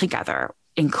meal together,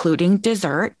 including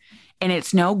dessert. And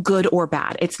it's no good or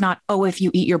bad. It's not, oh, if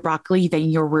you eat your broccoli, then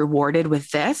you're rewarded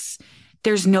with this.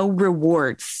 There's no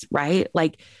rewards, right?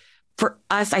 Like, for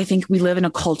us, I think we live in a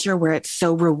culture where it's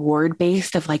so reward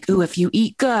based of like, ooh, if you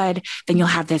eat good, then you'll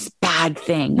have this bad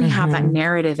thing. We have that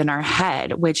narrative in our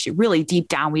head, which really deep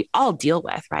down we all deal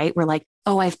with, right? We're like,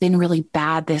 oh, I've been really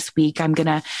bad this week. I'm going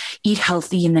to eat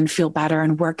healthy and then feel better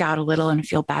and work out a little and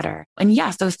feel better. And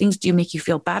yes, those things do make you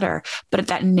feel better, but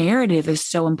that narrative is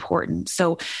so important.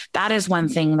 So that is one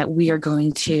thing that we are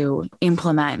going to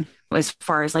implement as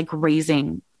far as like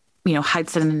raising, you know,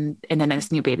 Hudson and then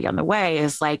this new baby on the way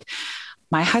is like,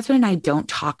 my husband and I don't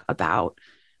talk about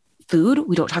food.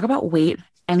 We don't talk about weight,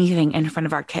 anything in front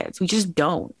of our kids. We just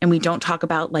don't. And we don't talk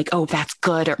about like, oh, that's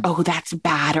good, or, oh, that's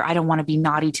bad, or I don't want to be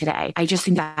naughty today. I just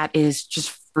think that is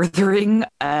just furthering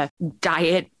a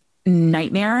diet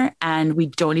nightmare, and we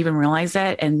don't even realize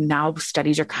it. And now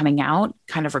studies are coming out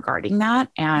kind of regarding that.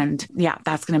 And yeah,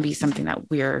 that's going to be something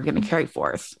that we're going to carry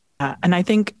forth. And I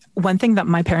think one thing that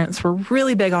my parents were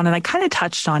really big on, and I kind of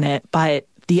touched on it, but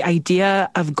the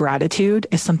idea of gratitude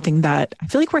is something that I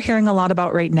feel like we're hearing a lot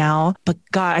about right now. But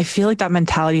God, I feel like that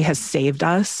mentality has saved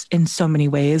us in so many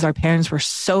ways. Our parents were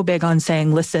so big on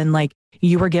saying, listen, like,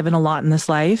 you were given a lot in this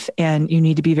life and you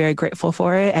need to be very grateful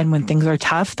for it. And when things are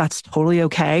tough, that's totally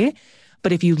okay.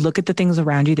 But if you look at the things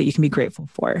around you that you can be grateful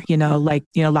for,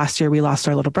 last year we lost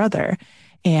our little brother,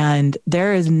 and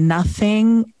there is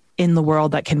nothing in the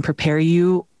world that can prepare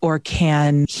you or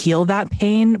can heal that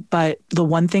pain. But the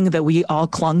one thing that we all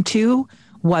clung to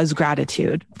was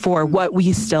gratitude for what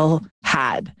we still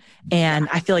had. And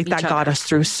I feel like that got us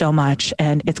through so much,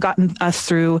 and it's gotten us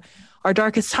through our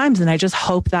darkest times. And I just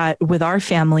hope that with our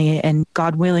family, and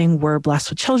God willing, we're blessed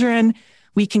with children,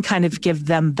 we can kind of give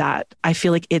them that. I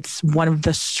feel like it's one of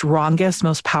the strongest,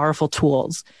 most powerful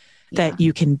tools that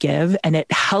you can give. And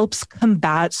it helps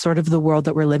combat sort of the world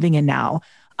that we're living in now,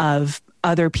 of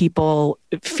other people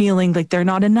feeling like they're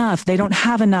not enough, they don't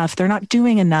have enough, they're not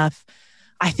doing enough.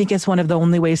 I think it's one of the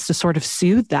only ways to sort of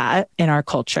soothe that in our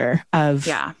culture of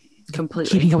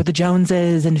completely keeping up with the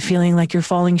Joneses and feeling like you're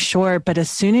falling short. But as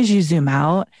soon as you zoom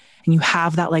out and you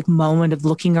have that like moment of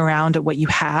looking around at what you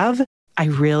have, I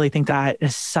really think that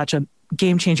is such a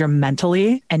game changer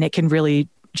mentally, and it can really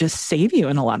just save you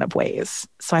in a lot of ways.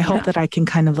 So I hope that I can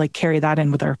kind of like carry that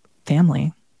in with our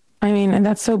family. I mean, and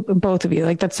that's so, both of you,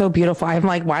 like, that's so beautiful. I'm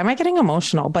like, why am I getting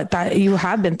emotional? But that you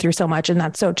have been through so much, and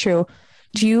that's so true.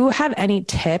 Do you have any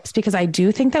tips? Because I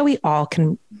do think that we all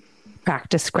can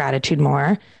practice gratitude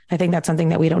more. I think that's something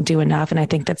that we don't do enough. And I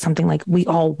think that's something like we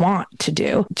all want to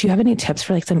do. Do you have any tips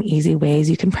for like some easy ways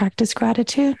you can practice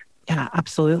gratitude? Yeah,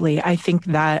 absolutely. I think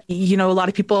that, a lot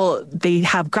of people, they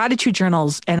have gratitude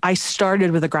journals, and I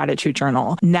started with a gratitude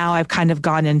journal. Now I've kind of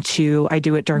gone into, I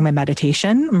do it during my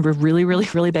meditation. I'm really, really,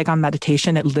 really big on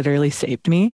meditation. It literally saved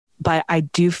me. But I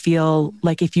do feel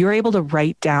like if you're able to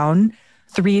write down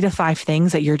 3 to 5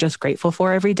 things that you're just grateful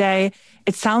for every day,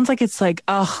 it sounds like it's like,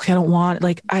 oh, I don't want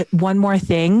one more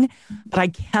thing, but I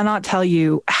cannot tell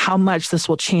you how much this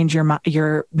will change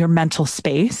your mental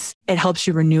space. It helps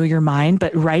you renew your mind,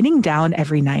 but writing down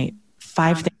every night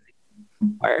 5 things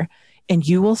more, and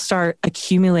you will start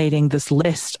accumulating this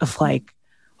list of like,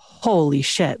 holy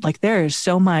shit, like there is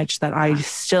so much that I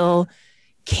still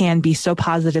can be so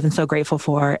positive and so grateful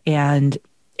for. And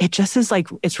it just is like,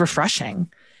 it's refreshing.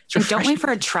 And don't wait for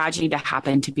a tragedy to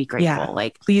happen to be grateful. Yeah.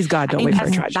 Like, please God, don't wait for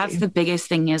a tragedy. That's the biggest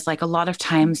thing is like a lot of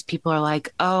times people are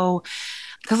like, oh,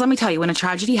 because let me tell you, when a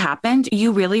tragedy happened,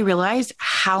 you really realize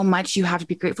how much you have to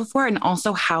be grateful for, and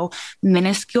also how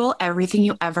minuscule everything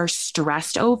you ever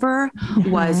stressed over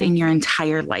was in your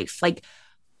entire life. Like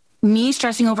me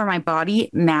stressing over my body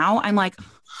now, I'm like,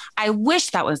 I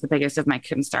wish that was the biggest of my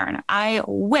concern. I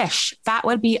wish that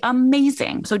would be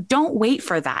amazing. So don't wait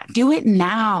for that. Do it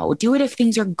now. Do it if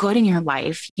things are good in your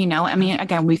life. I mean,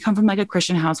 again, we come from like a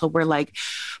Christian household where like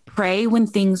pray when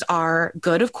things are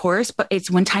good, of course, but it's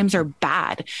when times are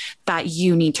bad that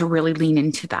you need to really lean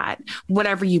into that.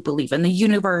 Whatever you believe in, the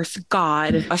universe,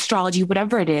 God, astrology,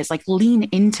 whatever it is, like lean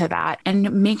into that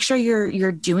and make sure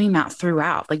you're doing that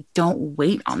throughout. Like don't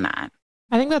wait on that.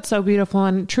 I think that's so beautiful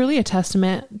and truly a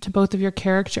testament to both of your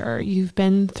character. You've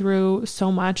been through so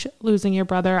much, losing your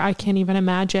brother. I can't even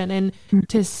imagine. And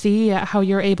to see how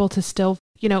you're able to still,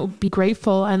 be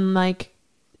grateful and like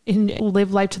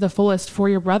live life to the fullest for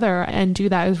your brother and do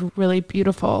that is really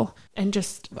beautiful. And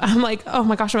just, I'm like, oh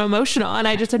my gosh, I'm emotional. And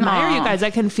I just admire you guys. I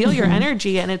can feel your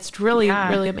energy, and it's really,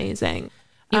 really amazing.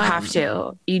 You have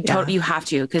to. You have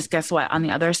to. Because guess what? On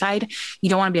the other side, you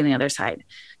don't want to be on the other side.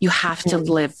 You have to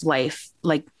live life.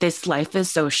 Like this life is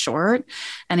so short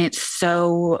and it's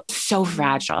so, so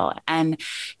fragile. And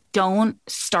don't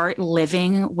start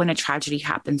living when a tragedy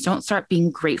happens. Don't start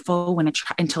being grateful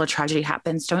until a tragedy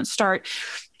happens. Don't start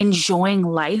enjoying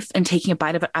life and taking a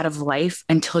bite out of life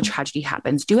until a tragedy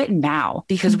happens. Do it now,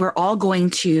 because we're all going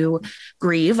to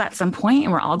grieve at some point,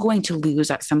 and we're all going to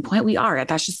lose at some point. We are.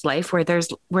 That's just life. Where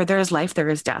there's life, there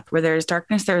is death. Where there is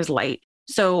darkness, there is light.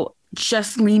 So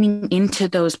just leaning into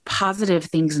those positive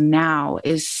things now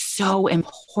is so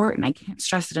important. I can't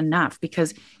stress it enough,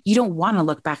 because you don't want to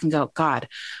look back and go, God,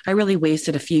 I really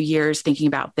wasted a few years thinking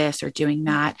about this or doing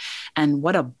that. And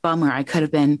what a bummer. I could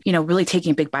have been, really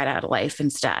taking a big bite out of life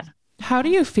instead. How do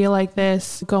you feel like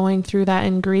this, going through that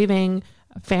and grieving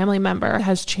a family member,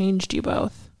 has changed you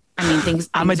both? I mean,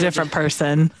 I'm a different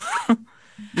person.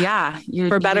 Yeah.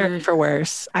 For better or for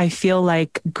worse. I feel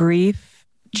like grief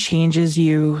changes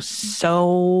you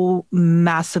so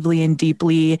massively and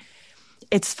deeply.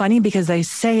 It's funny because they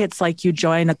say it's like you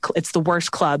join it's the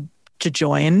worst club to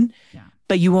join,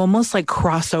 but you almost like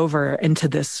cross over into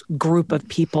this group of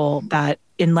people that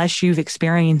unless you've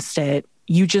experienced it,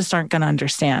 you just aren't going to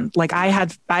understand. Like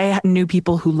I knew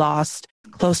people who lost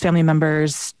close family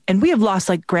members, and we have lost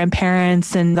like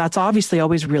grandparents, and that's obviously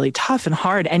always really tough and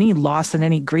hard. Any loss and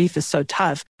any grief is so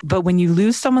tough. But when you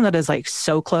lose someone that is like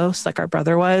so close, like our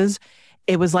brother was,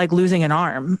 it was like losing an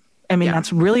arm. I mean,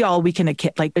 that's really all we can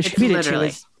attribute it to,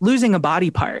 is losing a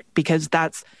body part, because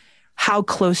that's how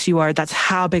close you are. That's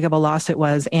how big of a loss it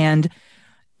was. And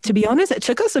to be honest, it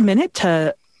took us a minute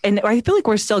and I feel like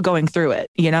we're still going through it.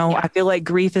 I feel like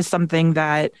grief is something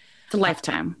that it's a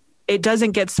lifetime. It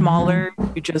doesn't get smaller.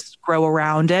 You just grow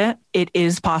around it. It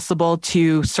is possible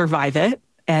to survive it.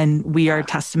 And we are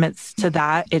testaments to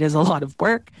that. It is a lot of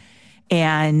work.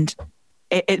 And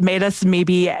it made us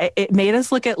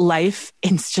look at life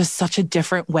in just such a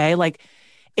different way. Like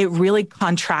it really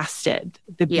contrasted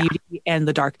the beauty and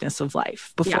the darkness of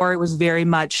life. Before it was very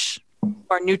much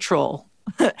more neutral.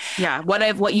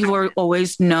 What you were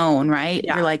always known, right?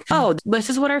 You're like, oh, this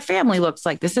is what our family looks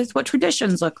like. This is what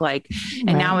traditions look like.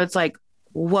 And now it's like,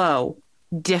 whoa,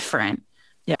 different.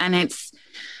 And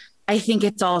I think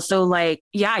it's also like,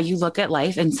 you look at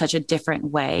life in such a different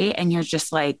way, and you're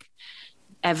just like,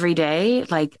 every day,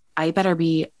 like I better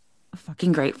be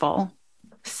fucking grateful.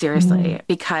 Seriously,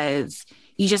 because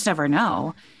you just never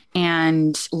know.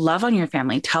 And love on your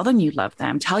family. Tell them you love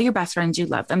them. Tell your best friends you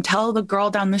love them. Tell the girl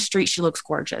down the street she looks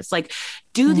gorgeous. Like,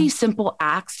 do these simple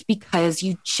acts because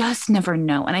you just never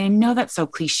know. And I know that's so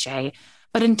cliche,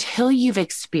 but until you've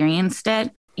experienced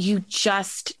it, you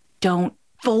just don't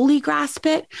fully grasp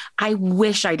it. I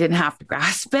wish I didn't have to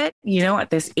grasp it, at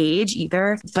this age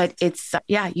either. But it's,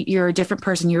 you're a different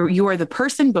person. You are the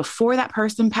person before that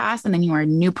person passed, and then you are a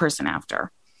new person after.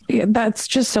 Yeah, that's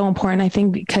just so important, I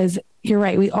think, because you're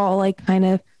right. We all like kind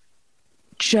of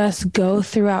just go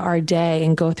throughout our day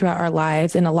and go throughout our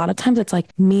lives. And a lot of times it's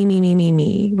like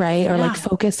me, right? Or like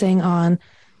focusing on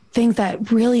things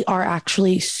that really are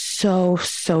actually so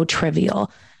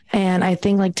trivial. And I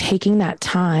think like taking that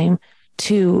time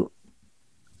to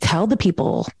tell the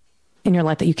people in your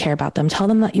life that you care about them, tell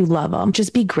them that you love them,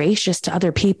 just be gracious to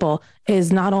other people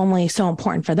is not only so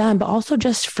important for them, but also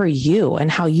just for you and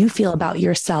how you feel about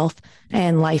yourself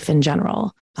and life in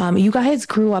general. You guys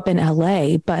grew up in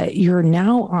LA, but you're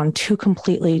now on two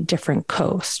completely different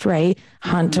coasts, right?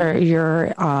 Hunter,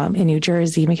 you're in New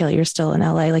Jersey. Michaela, you're still in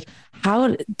LA. Like,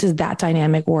 how does that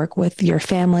dynamic work with your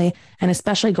family, and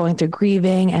especially going through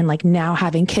grieving and like now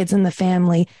having kids in the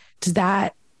family? Does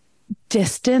that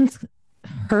distance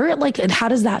hurt? Like, how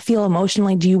does that feel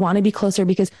emotionally? Do you want to be closer?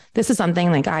 Because this is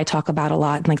something like I talk about a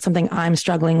lot, and like something I'm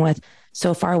struggling with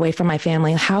so far away from my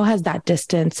family. How has that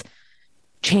distance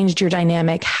changed your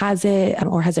dynamic? Has it,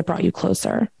 or has it brought you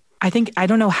closer? I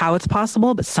don't know how it's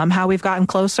possible, but somehow we've gotten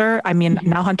closer. I mean,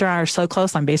 now Hunter and I are so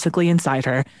close, I'm basically inside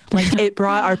her. Like, it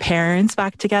brought our parents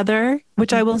back together,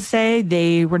 which I will say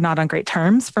they were not on great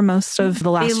terms for most of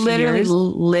the last few years. They literally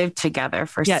lived together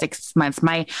for 6 months.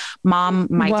 My mom,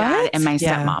 my dad, and my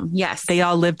stepmom. Yes. They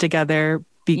all lived together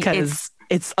because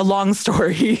it's a long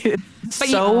story.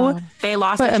 But they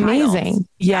lost a child. Amazing.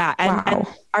 Yeah. And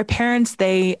our parents,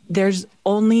 there's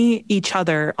only each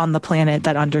other on the planet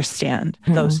that understand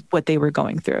what they were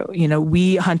going through.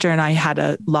 Hunter and I had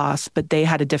a loss, but they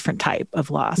had a different type of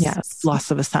loss,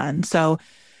 loss of a son. So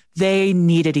they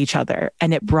needed each other,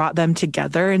 and it brought them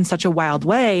together in such a wild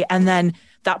way. And then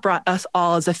that brought us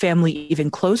all as a family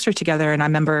even closer together. And I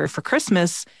remember for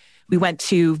Christmas, we went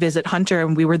to visit Hunter,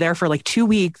 and we were there for like 2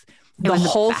 weeks. The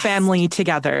whole family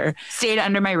together stayed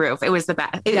under my roof. It was the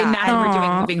best. And that's what we're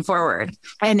doing moving forward.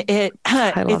 And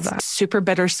it's super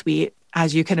bittersweet,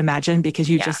 as you can imagine, because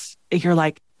you're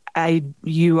like,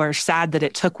 you are sad that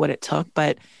it took what it took,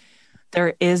 but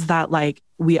there is that, like,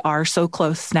 we are so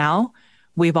close now.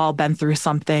 We've all been through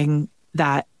something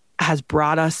that has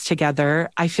brought us together.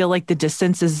 I feel like the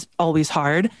distance is always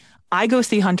hard. I go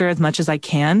see Hunter as much as I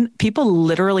can. People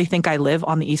literally think I live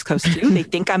on the East Coast too. They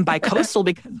think I'm bi-coastal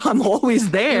because I'm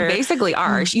always there. You basically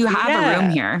are. You have a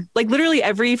room here. Like literally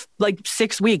every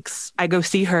 6 weeks I go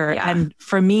see her. Yeah. And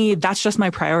for me, that's just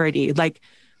my priority. Like,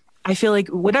 I feel like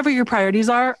whatever your priorities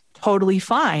are, totally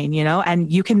fine,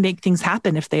 and you can make things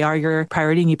happen if they are your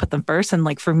priority and you put them first. And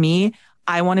like, for me,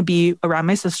 I want to be around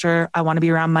my sister. I want to be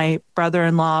around my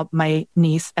brother-in-law, my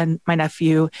niece, and my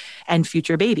nephew, and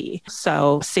future baby.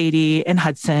 So Sadie and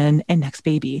Hudson and next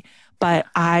baby. But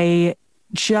I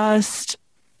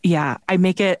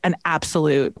make it an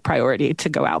absolute priority to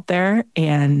go out there.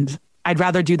 And I'd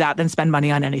rather do that than spend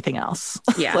money on anything else.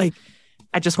 Yeah. Like,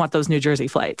 I just want those New Jersey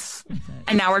flights.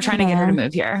 And now we're trying to get her to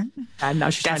move here. And now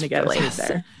she's trying to get us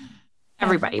there.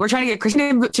 Everybody. We're trying to get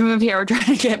Christina to move here. We're trying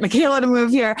to get Michaela to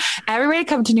move here. Everybody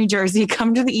come to New Jersey,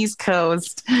 come to the East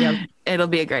Coast. Yep. It'll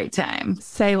be a great time.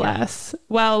 Say less.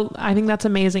 Well, I think that's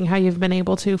amazing how you've been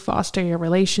able to foster your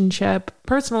relationship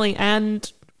personally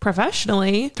and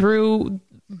professionally through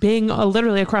being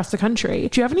literally across the country.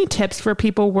 Do you have any tips for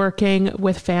people working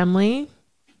with family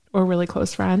or really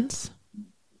close friends?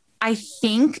 I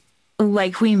think,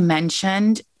 like we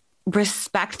mentioned,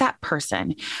 respect that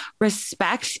person.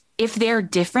 Respect if they're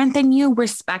different than you,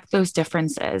 respect those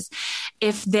differences.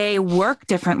 If they work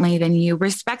differently than you,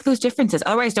 respect those differences.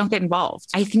 Otherwise, don't get involved.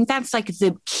 I think that's like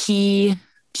the key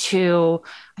to,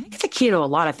 I think it's the key to a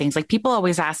lot of things. Like, people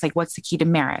always ask, like, what's the key to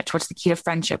marriage? What's the key to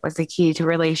friendship? What's the key to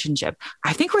relationship?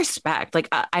 I think respect. Like,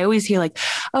 I always hear like,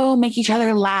 oh, make each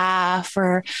other laugh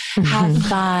or have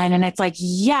fun. And it's like,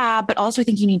 yeah, but also I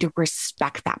think you need to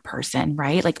respect that person,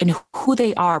 right? Like, and who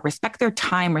they are, respect their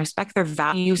time, respect their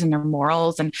values and their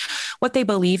morals and what they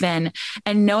believe in,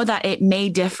 and know that it may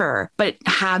differ, but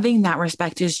having that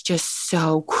respect is just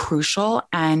so crucial.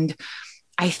 And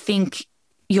I think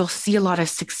you'll see a lot of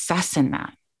success in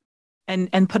that.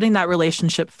 And putting that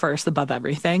relationship first above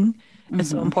everything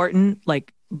is so important,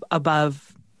 like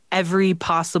above every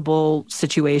possible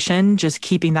situation, just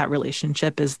keeping that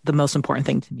relationship is the most important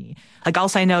thing to me. Like, I'll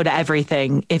say no to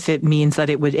everything if it means that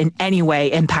it would in any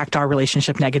way impact our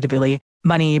relationship negatively.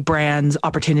 Money, brands,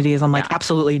 opportunities. I'm like,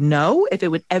 absolutely no. If it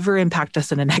would ever impact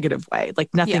us in a negative way,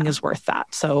 like nothing is worth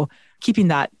that. So keeping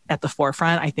that at the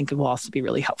forefront, I think it will also be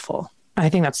really helpful. I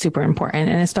think that's super important.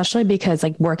 And especially because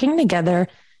like working together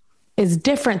is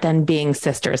different than being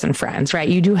sisters and friends, right?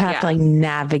 You do have to like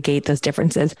navigate those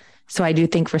differences. So I do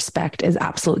think respect is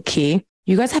absolute key.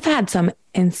 You guys have had some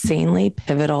insanely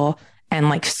pivotal and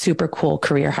like super cool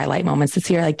career highlight moments this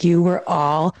year. Like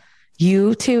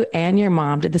you two and your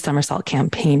mom did the somersault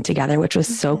campaign together, which was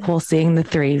so cool seeing the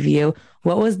three of you.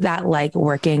 What was that like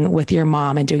working with your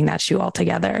mom and doing that shoot all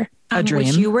together? A dream.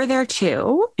 Which you were there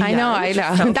too. I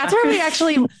know. So that's where we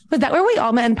actually, was that where we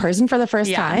all met in person for the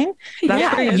first time?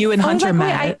 That's where you and Hunter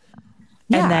met.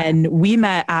 And then we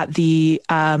met at the,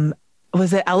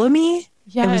 was it Elamy?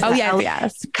 Yeah.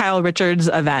 Yes. Kyle Richards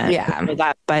event.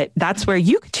 Yeah. But that's where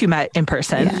you two met in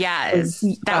person. Yes.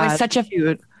 That was such a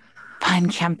fun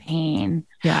campaign.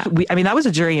 Yeah. That was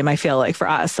a dream, I feel like, for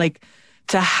us. Like,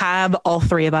 to have all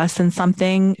three of us in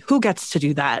something, who gets to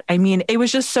do that? I mean, it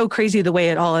was just so crazy the way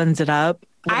it all ended up.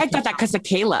 I got that because of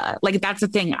Kayla. Like, that's the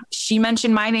thing. She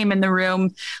mentioned my name in the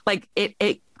room. Like,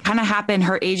 it kind of happened.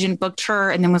 Her agent booked her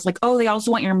and then was like, oh, they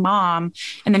also want your mom.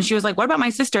 And then she was like, what about my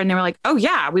sister? And they were like, oh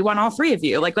yeah, we want all three of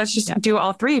you. Like, let's just do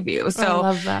all three of you. So I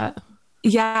love that.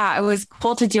 Yeah, it was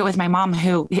cool to do it with my mom,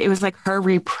 who it was like her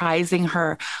reprising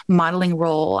her modeling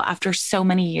role after so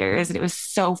many years. And it was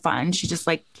so fun. She just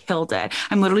like killed it.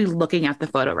 I'm literally looking at the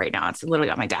photo right now. It's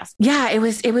literally on my desk. Yeah, it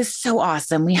was so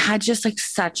awesome. We had just like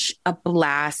such a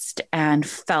blast and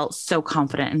felt so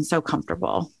confident and so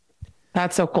comfortable.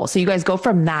 That's so cool. So you guys go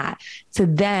from that to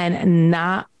then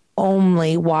not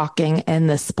only walking in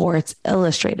the Sports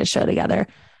Illustrated show together,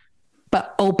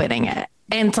 but opening it.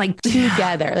 And it's like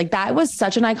together, like that was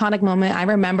such an iconic moment. I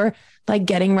remember like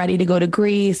getting ready to go to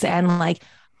Greece and like,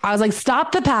 I was like,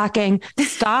 stop the packing,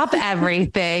 stop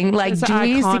everything. Like, do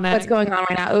you see what's going on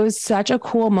right now? It was such a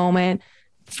cool moment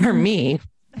for me.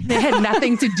 It had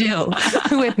nothing to do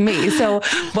with me. So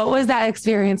what was that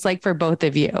experience like for both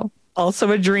of you?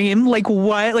 Also a dream. Like,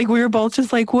 what? Like, we were both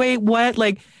just like, wait, what?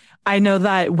 Like, I know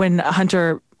that when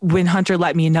Hunter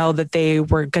let me know that they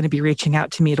were going to be reaching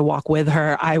out to me to walk with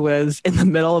her, I was in the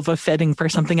middle of a fitting for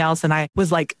something else. And I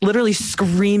was like literally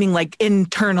screaming like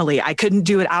internally. I couldn't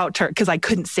do it out because I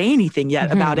couldn't say anything yet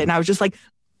about it. And I was just like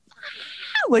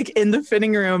in the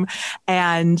fitting room.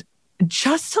 And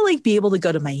just to like be able to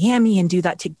go to Miami and do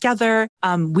that together.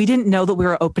 We didn't know that we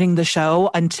were opening the show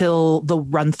until the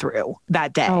run through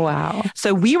that day. Oh, wow.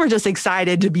 So we were just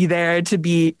excited to be there, to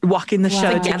be walking the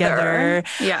show together.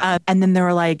 Yeah. And then they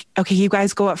were like, okay, you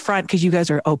guys go up front because you guys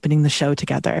are opening the show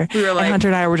together. We were like, and Hunter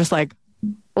and I were just like,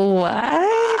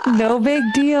 what? No big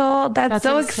deal. That's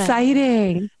so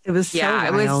exciting. It was so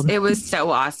wild. It was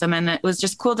so awesome. And it was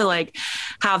just cool to like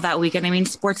have that weekend. I mean,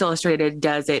 Sports Illustrated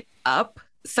does it up.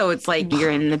 So it's like you're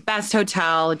in the best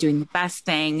hotel doing the best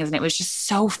things. And it was just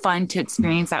so fun to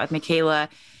experience that with Michaela.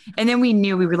 And then we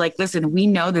were like, listen, we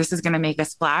know this is going to make a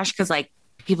splash because like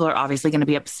people are obviously going to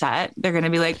be upset. They're going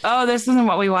to be like, oh, this isn't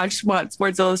what we want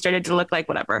Sports Illustrated to look like,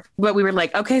 whatever. But we were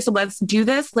like, okay, so let's do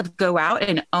this. Let's go out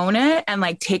and own it and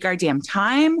like take our damn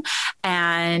time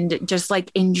and just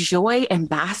like enjoy and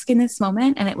bask in this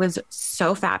moment. And it was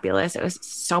so fabulous. It was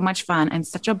so much fun and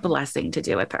such a blessing to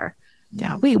do with her.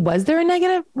 Yeah. Wait, was there a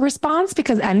negative response?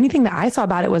 Because anything that I saw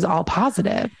about it was all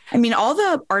positive. I mean, all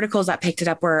the articles that picked it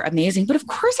up were amazing, but of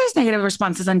course there's negative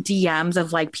responses on DMs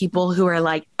of like people who are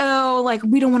like, oh, like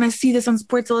we don't want to see this on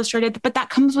Sports Illustrated, but that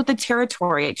comes with the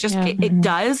territory. It just, it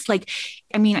does. Like,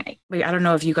 I mean, I don't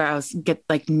know if you guys get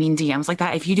like mean DMs like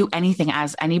that. If you do anything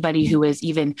as anybody who is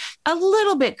even a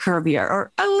little bit curvier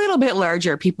or a little bit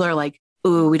larger, people are like,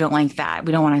 ooh, we don't like that.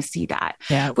 We don't want to see that.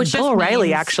 Yeah. Which Bill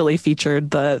O'Reilly actually featured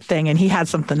the thing and he had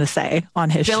something to say on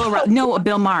his show. No,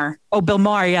 Bill Maher. Oh, Bill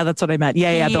Maher. Yeah, that's what I meant.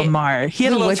 Yeah, Bill Maher. He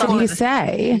had what did he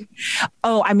say?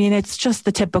 Oh, I mean, it's just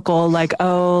the typical like,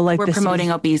 oh, like we're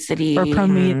promoting obesity. We're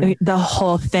promoting the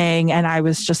whole thing. And I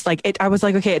was just like, I was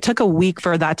like, okay, it took a week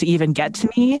for that to even get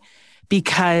to me.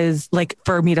 Because like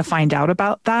for me to find out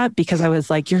about that, because I was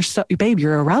like, babe,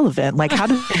 you're irrelevant. Like, how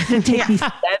did it take me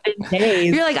 7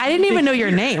 days? You're like, I didn't even know your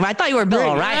name. I thought you were Bill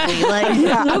O'Reilly. Like,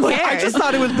 who cares? I just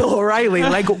thought it was Bill O'Reilly.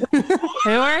 Like, who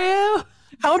are you?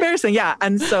 How embarrassing. Yeah.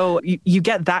 And so you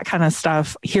get that kind of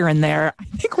stuff here and there. I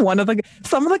think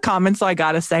some of the comments I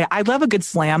got to say, I love a good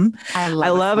slam. I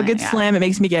love a good slam. It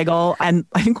makes me giggle. And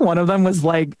I think one of them was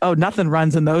like, oh, nothing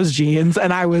runs in those jeans.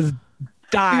 And I was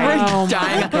dying.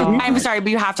 I'm sorry,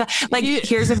 but you have to, like,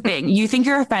 here's the thing. You think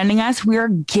you're offending us. We're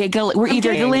giggling. We're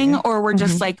either giggling or we're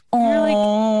just like,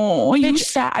 oh, are you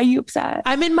sad? Are you upset?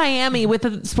 I'm in Miami with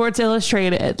the Sports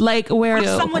Illustrated. Like, where we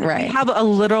have a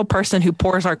little person who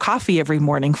pours our coffee every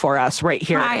morning for us right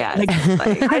here.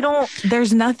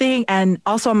 There's nothing. And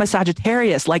also I'm a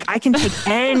Sagittarius. Like, I can take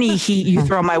any heat you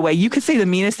throw my way. You could say the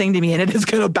meanest thing to me and it is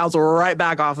going to bounce right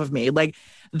back off of me. Like,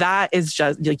 that is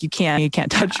just like, you can't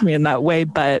touch me in that way.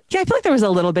 But yeah, I feel like there was a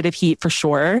little bit of heat for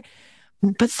sure.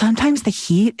 But sometimes the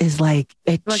heat is like,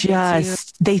 they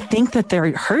think that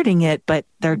they're hurting it, but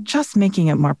they're just making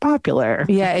it more popular.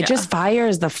 Yeah. It just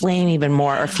fires the flame even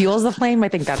more, or fuels the flame. I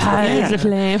think that's the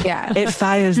flame. Yeah. It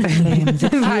fires the flames.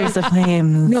 It fires the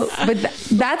flames. No, but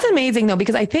that's amazing though,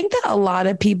 because I think that a lot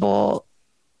of people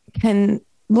can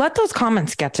let those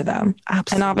comments get to them.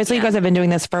 Absolutely. And obviously you guys have been doing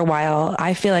this for a while.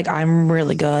 I feel like I'm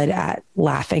really good at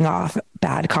laughing off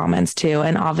bad comments too.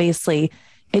 And obviously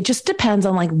it just depends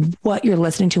on like what you're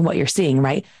listening to, what you're seeing,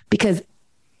 right? Because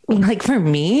like for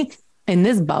me, in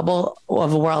this bubble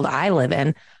of a world I live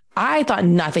in, I thought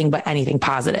nothing but anything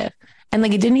positive. And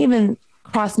like, it didn't even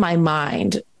cross my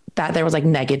mind that there was like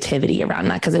negativity around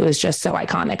that, because it was just so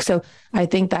iconic. So I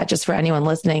think that just for anyone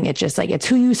listening, it's just like, it's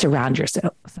who you surround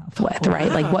yourself with,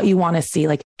 right? Like what you want to see,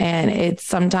 like, and it's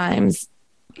sometimes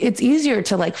it's easier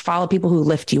to like follow people who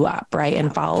lift you up, right?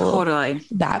 And follow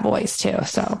that voice too.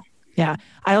 So yeah,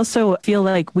 I also feel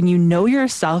like when you know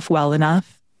yourself well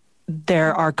enough,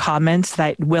 there are comments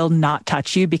that will not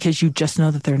touch you because you just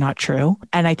know that they're not true.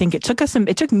 And I think it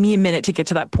took me a minute to get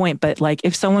to that point. But like,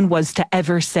 if someone was to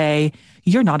ever say,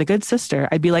 you're not a good sister,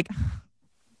 I'd be like,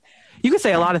 you could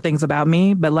say a lot of things about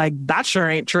me, but like, that sure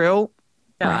ain't true.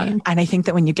 Right. And I think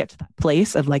that when you get to that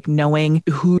place of like knowing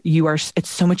who you are, it's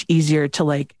so much easier to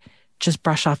like just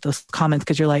brush off those comments,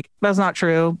 because you're like, that's not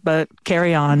true, but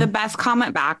carry on. The best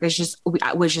comment back is just,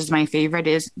 which is my favorite,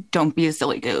 is don't be a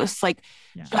silly goose. Like,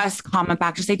 just comment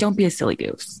back, just say, don't be a silly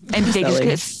goose. And they just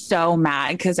get so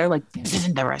mad because they're like, this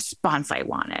isn't the response I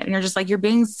wanted. And you're just like, you're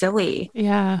being silly.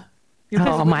 Yeah.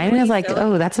 Mine is like,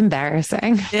 oh, that's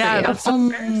embarrassing. Yeah, that's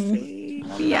embarrassing.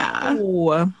 Yeah.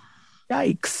 Oh,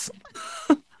 yikes.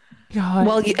 God.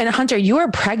 Well, and Hunter, you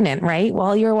were pregnant, right?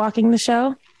 While you were walking the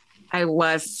show? I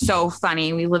was so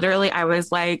funny. I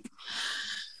was like,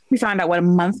 we found out a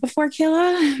month before,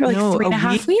 Kayla? Or like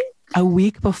 3.5 weeks? A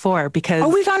week before, because... Oh,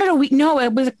 we found out a week. No,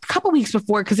 it was a couple weeks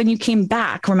before, because then you came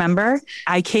back, remember?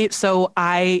 I came, so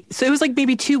it was like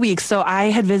maybe 2 weeks. So I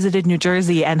had visited New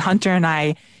Jersey, and Hunter and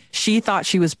I, she thought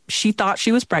she was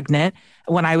pregnant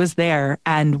when I was there,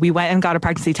 and we went and got a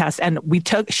pregnancy test, and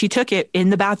she took it in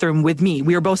the bathroom with me.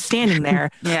 We were both standing there.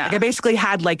 Yeah. Like, I basically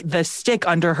had like the stick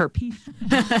under her pee.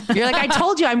 You're like, I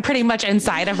told you I'm pretty much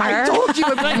inside of her. I told you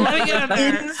I'm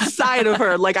inside of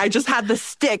her. Like, I just had the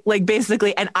stick, like,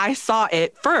 basically, and I saw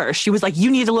it first. She was like, you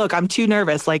need to look, I'm too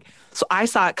nervous. Like, so I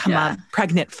saw it come up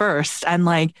pregnant first, and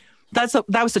like, that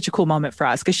was such a cool moment for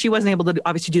us, because she wasn't able to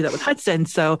obviously do that with Hudson.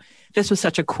 So this was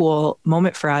such a cool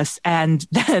moment for us. And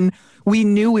then we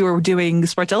knew we were doing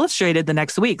Sports Illustrated the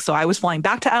next week. So I was flying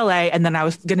back to LA, and then I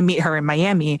was going to meet her in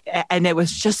Miami. And it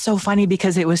was just so funny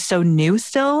because it was so new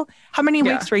still. How many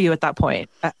weeks were you at that point?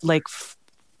 Like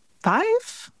 5?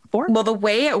 4? Well, the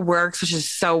way it works, which is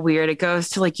so weird, it goes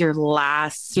to like your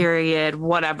last period,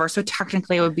 whatever. So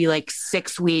technically it would be like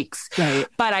 6 weeks. Right.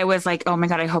 But I was like, oh my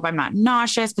God, I hope I'm not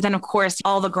nauseous. But then of course,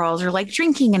 all the girls are like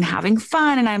drinking and having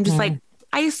fun. And I'm just like,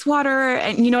 ice water.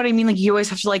 And you know what I mean? Like, you always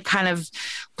have to like kind of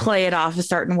play it off a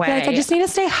certain way. Like, I just need to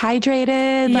stay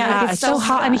hydrated. Yeah, like, it's so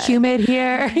hot and humid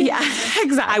here. Yeah,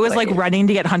 exactly. I was like running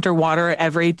to get Hunter water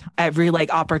every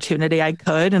like opportunity I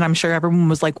could. And I'm sure everyone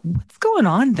was like, what's going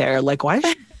on there? Like, why is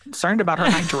she concerned about her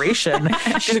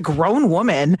hydration? She's a grown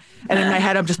woman. And in my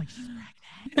head, I'm just like, she's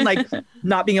pregnant. Like,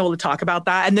 not being able to talk about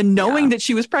that. And then knowing that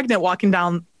she was pregnant walking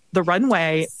down the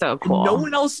runway. So cool. No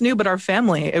one else knew but our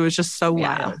family. It was just so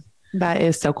wild. That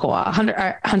is so cool.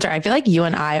 Hunter, I feel like you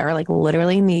and I are like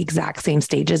literally in the exact same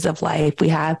stages of life. We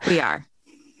are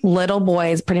little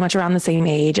boys pretty much around the same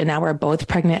age, and now we're both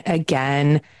pregnant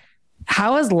again.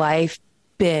 How has life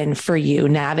been for you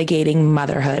navigating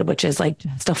motherhood, which is like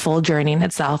just a full journey in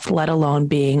itself, let alone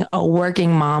being a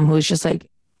working mom who's just like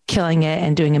killing it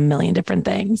and doing a million different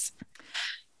things?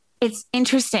 It's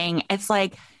interesting. It's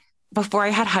like, before I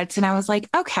had Hudson, I was like,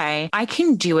 okay, I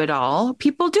can do it all.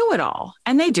 People do it all,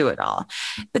 and they do it all.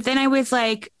 But then I was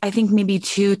like, I think maybe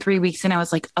 2-3 weeks in, I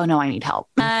was like, oh no, I need help.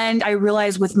 And I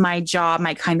realized with my job,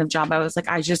 my kind of job, I was like,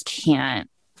 I just can't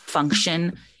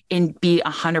function and be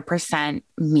 100%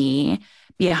 me,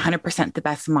 be 100% the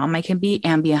best mom I can be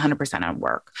and be 100% at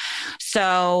work.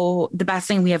 So the best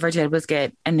thing we ever did was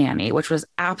get a nanny, which was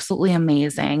absolutely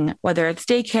amazing. Whether it's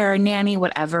daycare, nanny,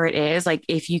 whatever it is, like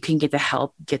if you can get the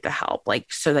help,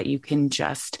 like so that you can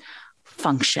just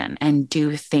function and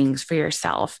do things for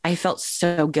yourself. I felt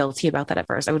so guilty about that at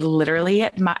first. I would literally,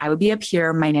 I would be up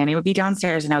here, my nanny would be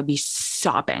downstairs, and I would be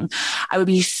sobbing. I would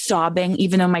be sobbing,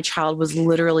 even though my child was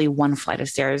literally one flight of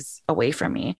stairs away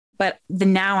from me. But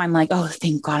now I'm like, oh,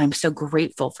 thank God. I'm so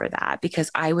grateful for that,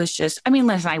 because I was just, I mean,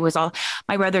 listen,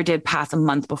 my brother did pass a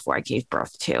month before I gave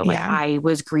birth to. Like I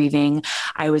was grieving.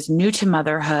 I was new to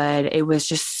motherhood. It was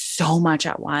just so much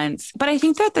at once. But I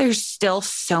think that there's still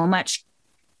so much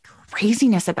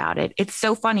craziness about it. It's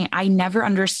so funny. I never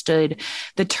understood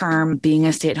the term being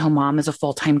a stay-at-home mom as a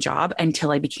full-time job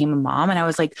until I became a mom. And I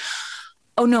was like,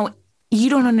 oh no, you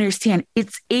don't understand.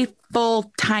 It's a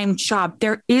full-time job.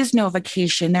 There is no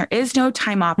vacation. There is no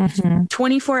time off.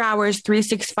 24 hours,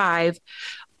 365,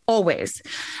 always.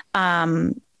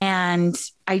 And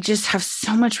I just have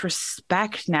so much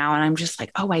respect now. And I'm just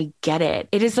like, oh, I get it.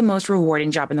 It is the most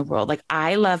rewarding job in the world. Like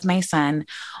I love my son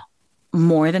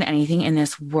more than anything in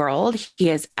this world. He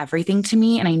is everything to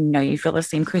me. And I know you feel the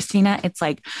same, Christina. It's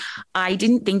like, I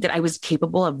didn't think that I was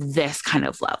capable of this kind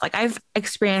of love. Like I've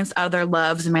experienced other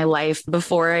loves in my life.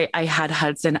 Before I had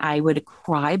Hudson, I would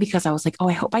cry because I was like, oh,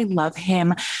 I hope I love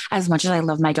him as much as I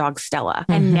love my dog, Stella.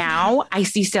 And now I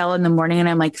see Stella in the morning and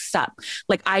I'm like, sup.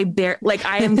 Like I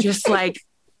am just like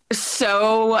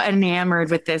so enamored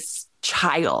with this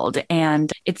child. And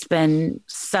it's been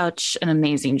such an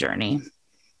amazing journey.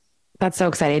 That's so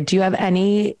excited. Do you have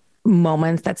any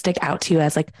moments that stick out to you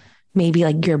as like maybe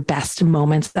like your best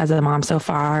moments as a mom so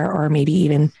far, or maybe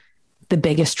even the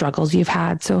biggest struggles you've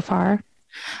had so far?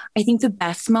 I think the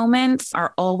best moments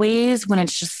are always when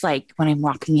it's just like when I'm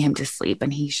rocking him to sleep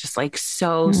and he's just like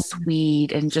so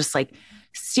sweet and just like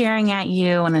staring at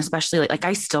you. And especially like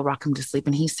I still rock him to sleep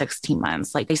and he's 16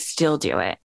 months. Like I still do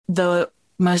it. The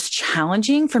most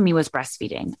challenging for me was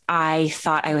breastfeeding. I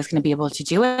thought I was going to be able to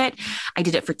do it. I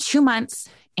did it for 2 months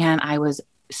and I was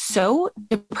so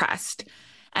depressed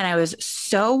and I was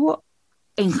so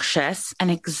anxious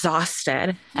and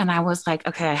exhausted. And I was like,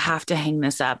 okay, I have to hang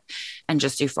this up and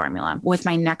just do formula. With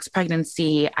my next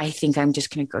pregnancy, I think I'm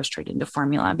just going to go straight into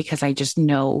formula because I just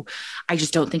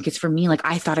don't think it's for me. Like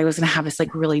I thought I was going to have this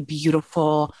like really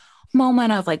beautiful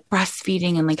moment of like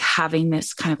breastfeeding and like having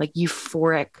this kind of like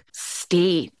euphoric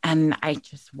state. And I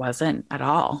just wasn't at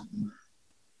all.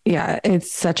 Yeah.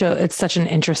 It's such an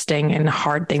interesting and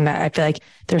hard thing that I feel like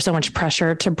there's so much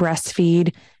pressure to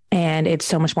breastfeed and it's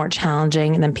so much more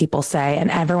challenging than people say.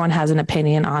 And everyone has an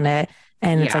opinion on it.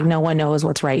 And it's like, no one knows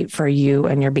what's right for you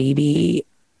and your baby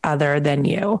other than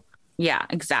you. Yeah,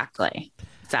 exactly.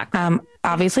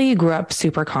 Obviously you grew up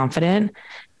super confident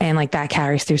and like that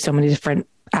carries through so many different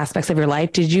aspects of your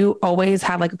life. Did you always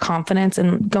have like a confidence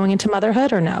in going into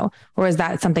motherhood or no? Or is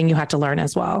that something you had to learn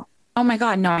as well? Oh my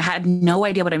God, no, I had no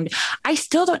idea what I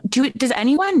still don't do it. Does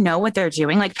anyone know what they're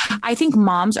doing? Like, I think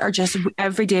moms are just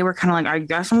every day we're kind of like, I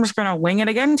guess I'm just going to wing it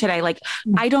again today. Like,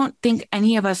 I don't think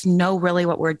any of us know really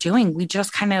what we're doing. We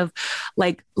just kind of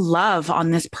like love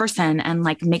on this person and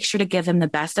like make sure to give them the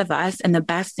best of us and the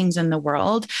best things in the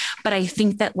world. But I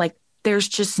think that like,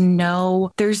 there's no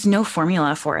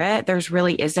formula for it. There's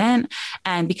really isn't.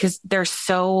 And because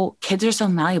kids are so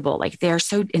malleable, like they're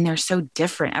so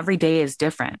different. Every day is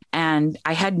different. And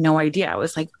I had no idea. I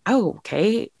was like, oh,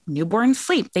 okay. Newborns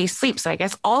sleep. They sleep. So I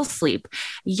guess I'll sleep.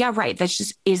 Yeah, right. That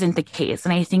just isn't the case.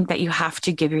 And I think that you have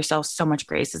to give yourself so much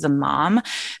grace as a mom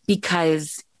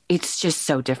because it's just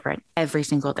so different every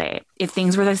single day. If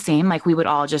things were the same, like we would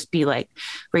all just be like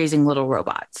raising little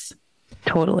robots.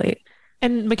 Totally.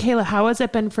 And Michaela, how has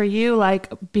it been for you,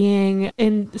 like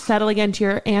settling into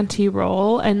your auntie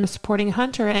role and supporting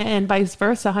Hunter and vice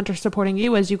versa, Hunter supporting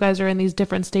you as you guys are in these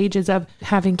different stages of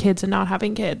having kids and not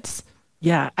having kids?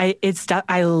 Yeah,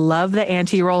 I love the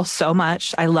auntie role so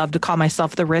much. I love to call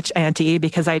myself the rich auntie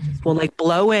because I will like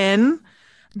blow in.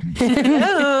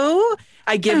 Hello.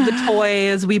 I give the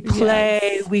toys, we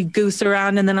play, we goose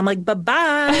around, and then I'm like,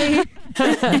 bye-bye.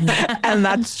 And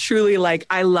that's truly like,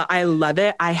 I love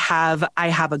it. I have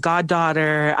a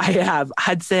goddaughter. I have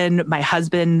Hudson, my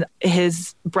husband,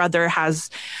 his brother has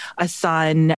a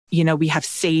son. You know, we have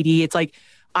Sadie. It's like,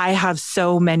 I have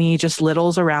so many just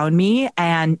littles around me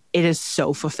and it is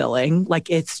so fulfilling. Like,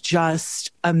 it's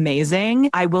just amazing.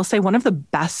 I will say one of the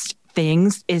best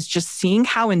things is just seeing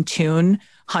how in tune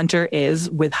Hunter is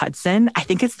with Hudson. I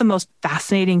think it's the most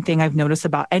fascinating thing I've noticed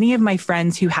about any of my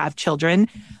friends who have children.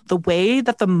 The way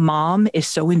that the mom is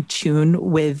so in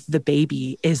tune with the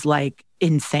baby is like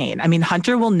insane. I mean,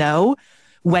 Hunter will know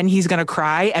when he's going to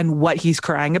cry and what he's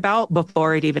crying about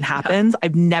before it even happens.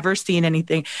 I've never seen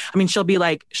anything. I mean, she'll be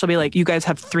like, you guys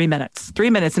have 3 minutes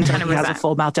until he has a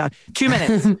full meltdown. 2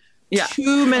 minutes. Yeah.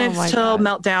 2 minutes till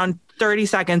meltdown, 30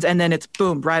 seconds. And then it's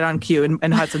boom, right on cue.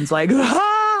 And Hudson's like,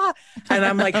 ah! And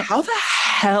I'm like, how the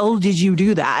hell did you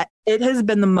do that? It has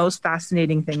been the most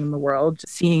fascinating thing in the world,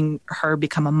 seeing her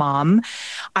become a mom.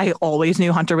 I always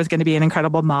knew Hunter was going to be an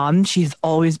incredible mom. She's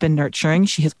always been nurturing.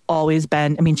 She has always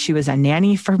been, I mean, she was a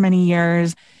nanny for many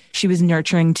years. She was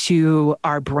nurturing to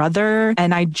our brother.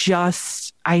 And I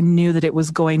knew that it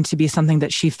was going to be something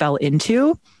that she fell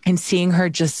into. And seeing her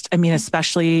just, I mean,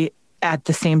 especially at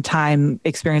the same time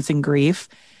experiencing grief,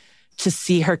 to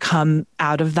see her come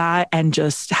out of that and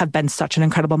just have been such an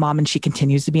incredible mom, and she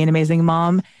continues to be an amazing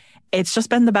mom. It's just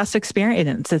been the best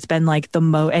experience. It's been like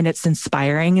and it's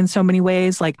inspiring in so many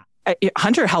ways. Like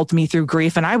Hunter helped me through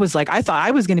grief, and I was like, I thought I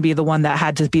was going to be the one that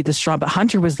had to be the strong, but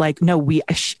Hunter was like, no,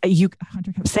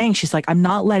 Hunter kept saying, she's like, I'm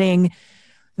not letting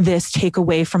this take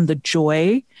away from the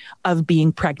joy of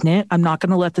being pregnant. I'm not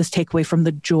going to let this take away from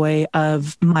the joy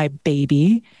of my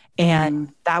baby.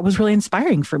 And that was really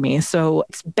inspiring for me. So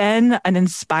it's been an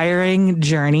inspiring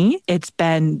journey. It's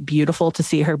been beautiful to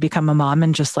see her become a mom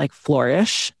and just like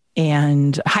flourish.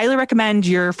 And highly recommend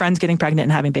your friends getting pregnant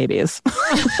and having babies.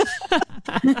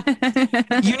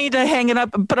 You need to hang it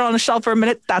up and put it on the shelf for a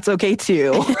minute. That's okay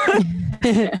too.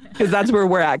 Because that's where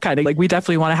we're at, kind of like we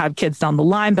definitely want to have kids down the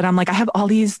line. But I'm like, I have all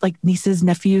these like nieces,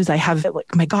 nephews. I have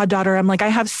like my goddaughter. I'm like, I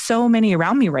have so many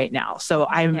around me right now. So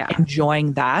I'm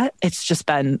enjoying that. It's just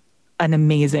been an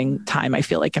amazing time, I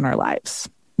feel like, in our lives.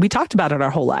 We talked about it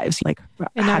our whole lives. Like,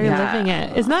 and now you're living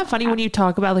it. Isn't that funny when you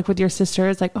talk about like with your sister?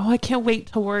 It's like, oh, I can't wait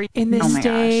till we're in this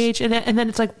stage. And then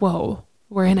it's like, whoa,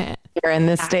 we're in it. You're in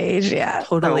this stage. Yeah.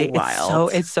 Totally. So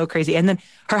wild. It's so crazy. And then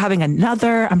her having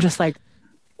another, I'm just like,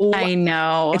 oh, I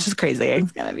know. It's just crazy.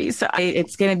 It's going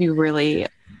to be really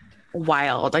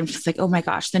wild. I'm just like, oh my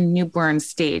gosh, the newborn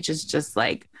stage is just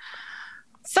like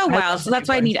so wild. So that's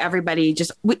why I need everybody.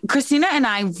 Christina and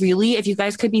I really, if you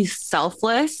guys could be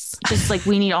selfless, just like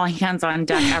we need all hands on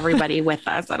deck, everybody with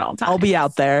us at all times. I'll be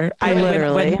out there. I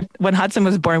literally, when Hudson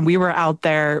was born, we were out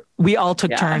there. We all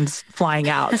took turns flying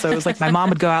out. So it was like my mom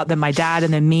would go out, then my dad,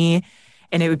 and then me.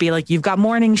 And it would be like, you've got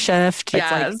morning shift.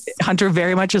 Yes. It's like Hunter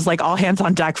very much is like all hands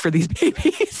on deck for these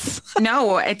babies.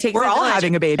 No, it takes We're all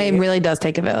having a baby. It really does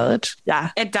take a village.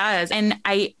 Yeah, it does. And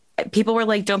people were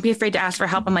like, don't be afraid to ask for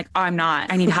help. I'm like, oh, I'm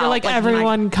not. I need help. Like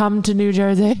everyone come to New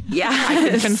Jersey. Yeah. I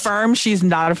can confirm she's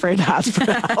not afraid to ask for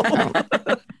help.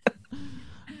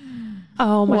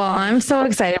 Oh, well, I'm so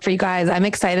excited for you guys. I'm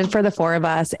excited for the four of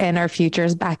us and our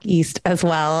futures back east as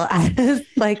well as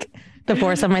like the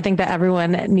foursome I think that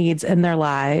everyone needs in their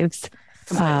lives.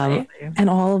 And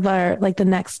all of our, like the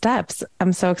next steps.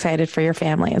 I'm so excited for your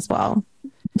family as well.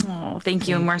 Oh, thank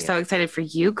you. And we're so excited for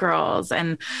you girls.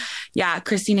 And yeah,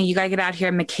 Christina, you got to get out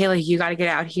here. Michaela, you got to get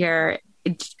out here.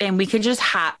 And we could just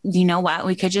you know what?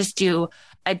 We could just do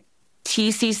a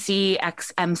TCC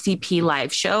x MCP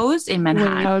live shows in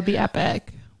Manhattan. That would be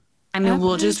epic. I mean,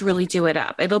 we'll just really do it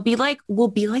up. We'll be like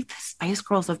the Spice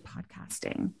Girls of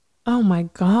podcasting. Oh my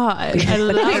God. I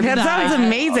love that. Sounds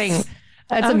amazing.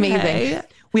 That's amazing.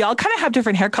 We all kind of have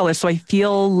different hair colors. So I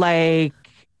feel like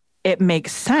it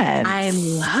makes sense. I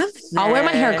love this. I'll wear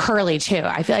my hair curly too.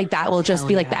 I feel like that will just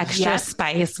be like the extra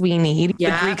spice we need.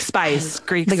 Yeah. The Greek spice.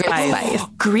 Greek spice.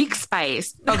 Greek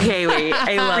spice. Okay, wait.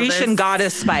 I love Grecian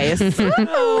goddess spice.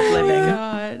 Oh my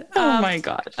God. Oh my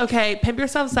gosh. Okay. Pimp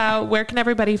yourselves out. Where can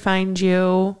everybody find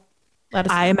you? Let us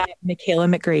know. I'm at Michaela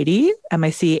McGrady,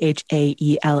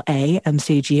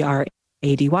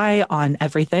 MichaelaMcGrady on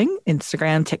everything,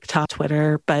 Instagram, TikTok,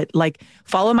 Twitter. But like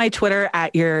follow my Twitter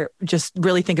just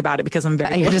really think about it because I'm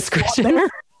very discretion.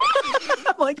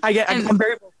 I'm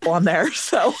very vocal on there.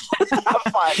 So have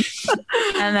fun.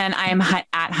 And then I'm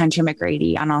at Hunter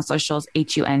McGrady on all socials,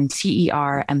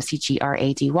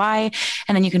 HUNTERMCGRADY.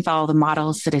 And then you can follow the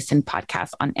Model Citizen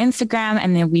podcast on Instagram.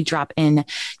 And then we drop in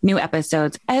new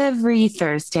episodes every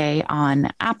Thursday on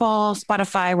Apple,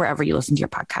 Spotify, wherever you listen to your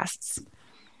podcasts.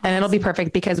 And it'll be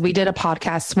perfect because we did a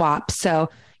podcast swap. So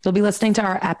you'll be listening to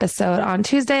our episode on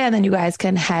Tuesday, and then you guys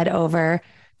can head over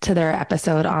to their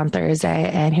episode on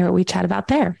Thursday and hear what we chat about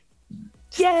there.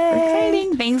 Yay!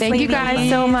 Exciting. Thank you guys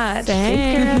so much.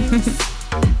 Thanks.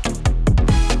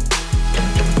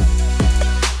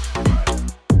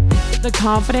 The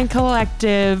Confident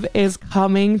Collective is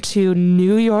coming to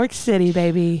New York City,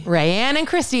 baby. Rayanne and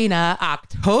Christina,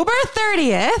 October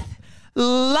 30th.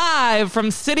 Live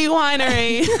from City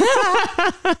Winery.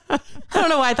 I don't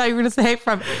know why I thought you were going to say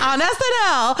on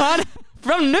SNL.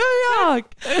 from New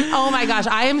York. Oh my gosh,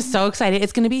 I am so excited.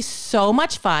 It's going to be so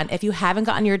much fun. If you haven't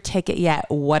gotten your ticket yet,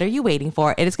 what are you waiting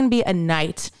for? It is going to be a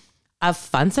night of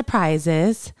fun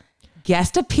surprises,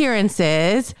 guest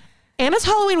appearances, and it's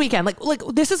Halloween weekend. Like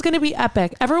this is going to be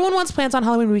epic. Everyone wants plans on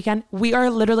Halloween weekend. We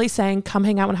are literally saying, come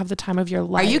hang out and have the time of your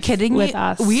life. Are you kidding me? With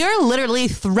us. We are literally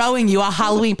throwing you a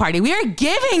Halloween party. We are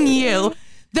giving you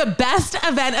the best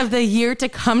event of the year to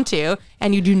come to,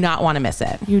 and you do not want to miss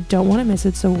it. You don't want to miss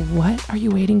it. So what are you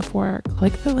waiting for?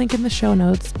 Click the link in the show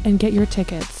notes and get your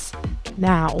tickets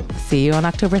now. See you on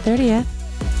October 30th.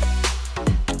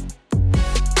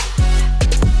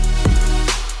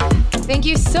 Thank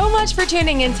you so much for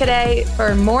tuning in today.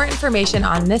 For more information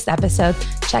on this episode,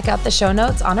 check out the show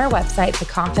notes on our website,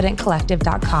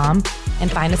 theconfidentcollective.com,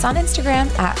 and find us on Instagram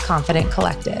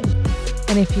 @confidentcollective.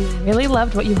 And if you really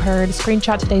loved what you heard,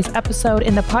 screenshot today's episode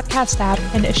in the podcast app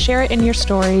and share it in your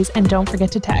stories. And don't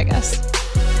forget to tag us.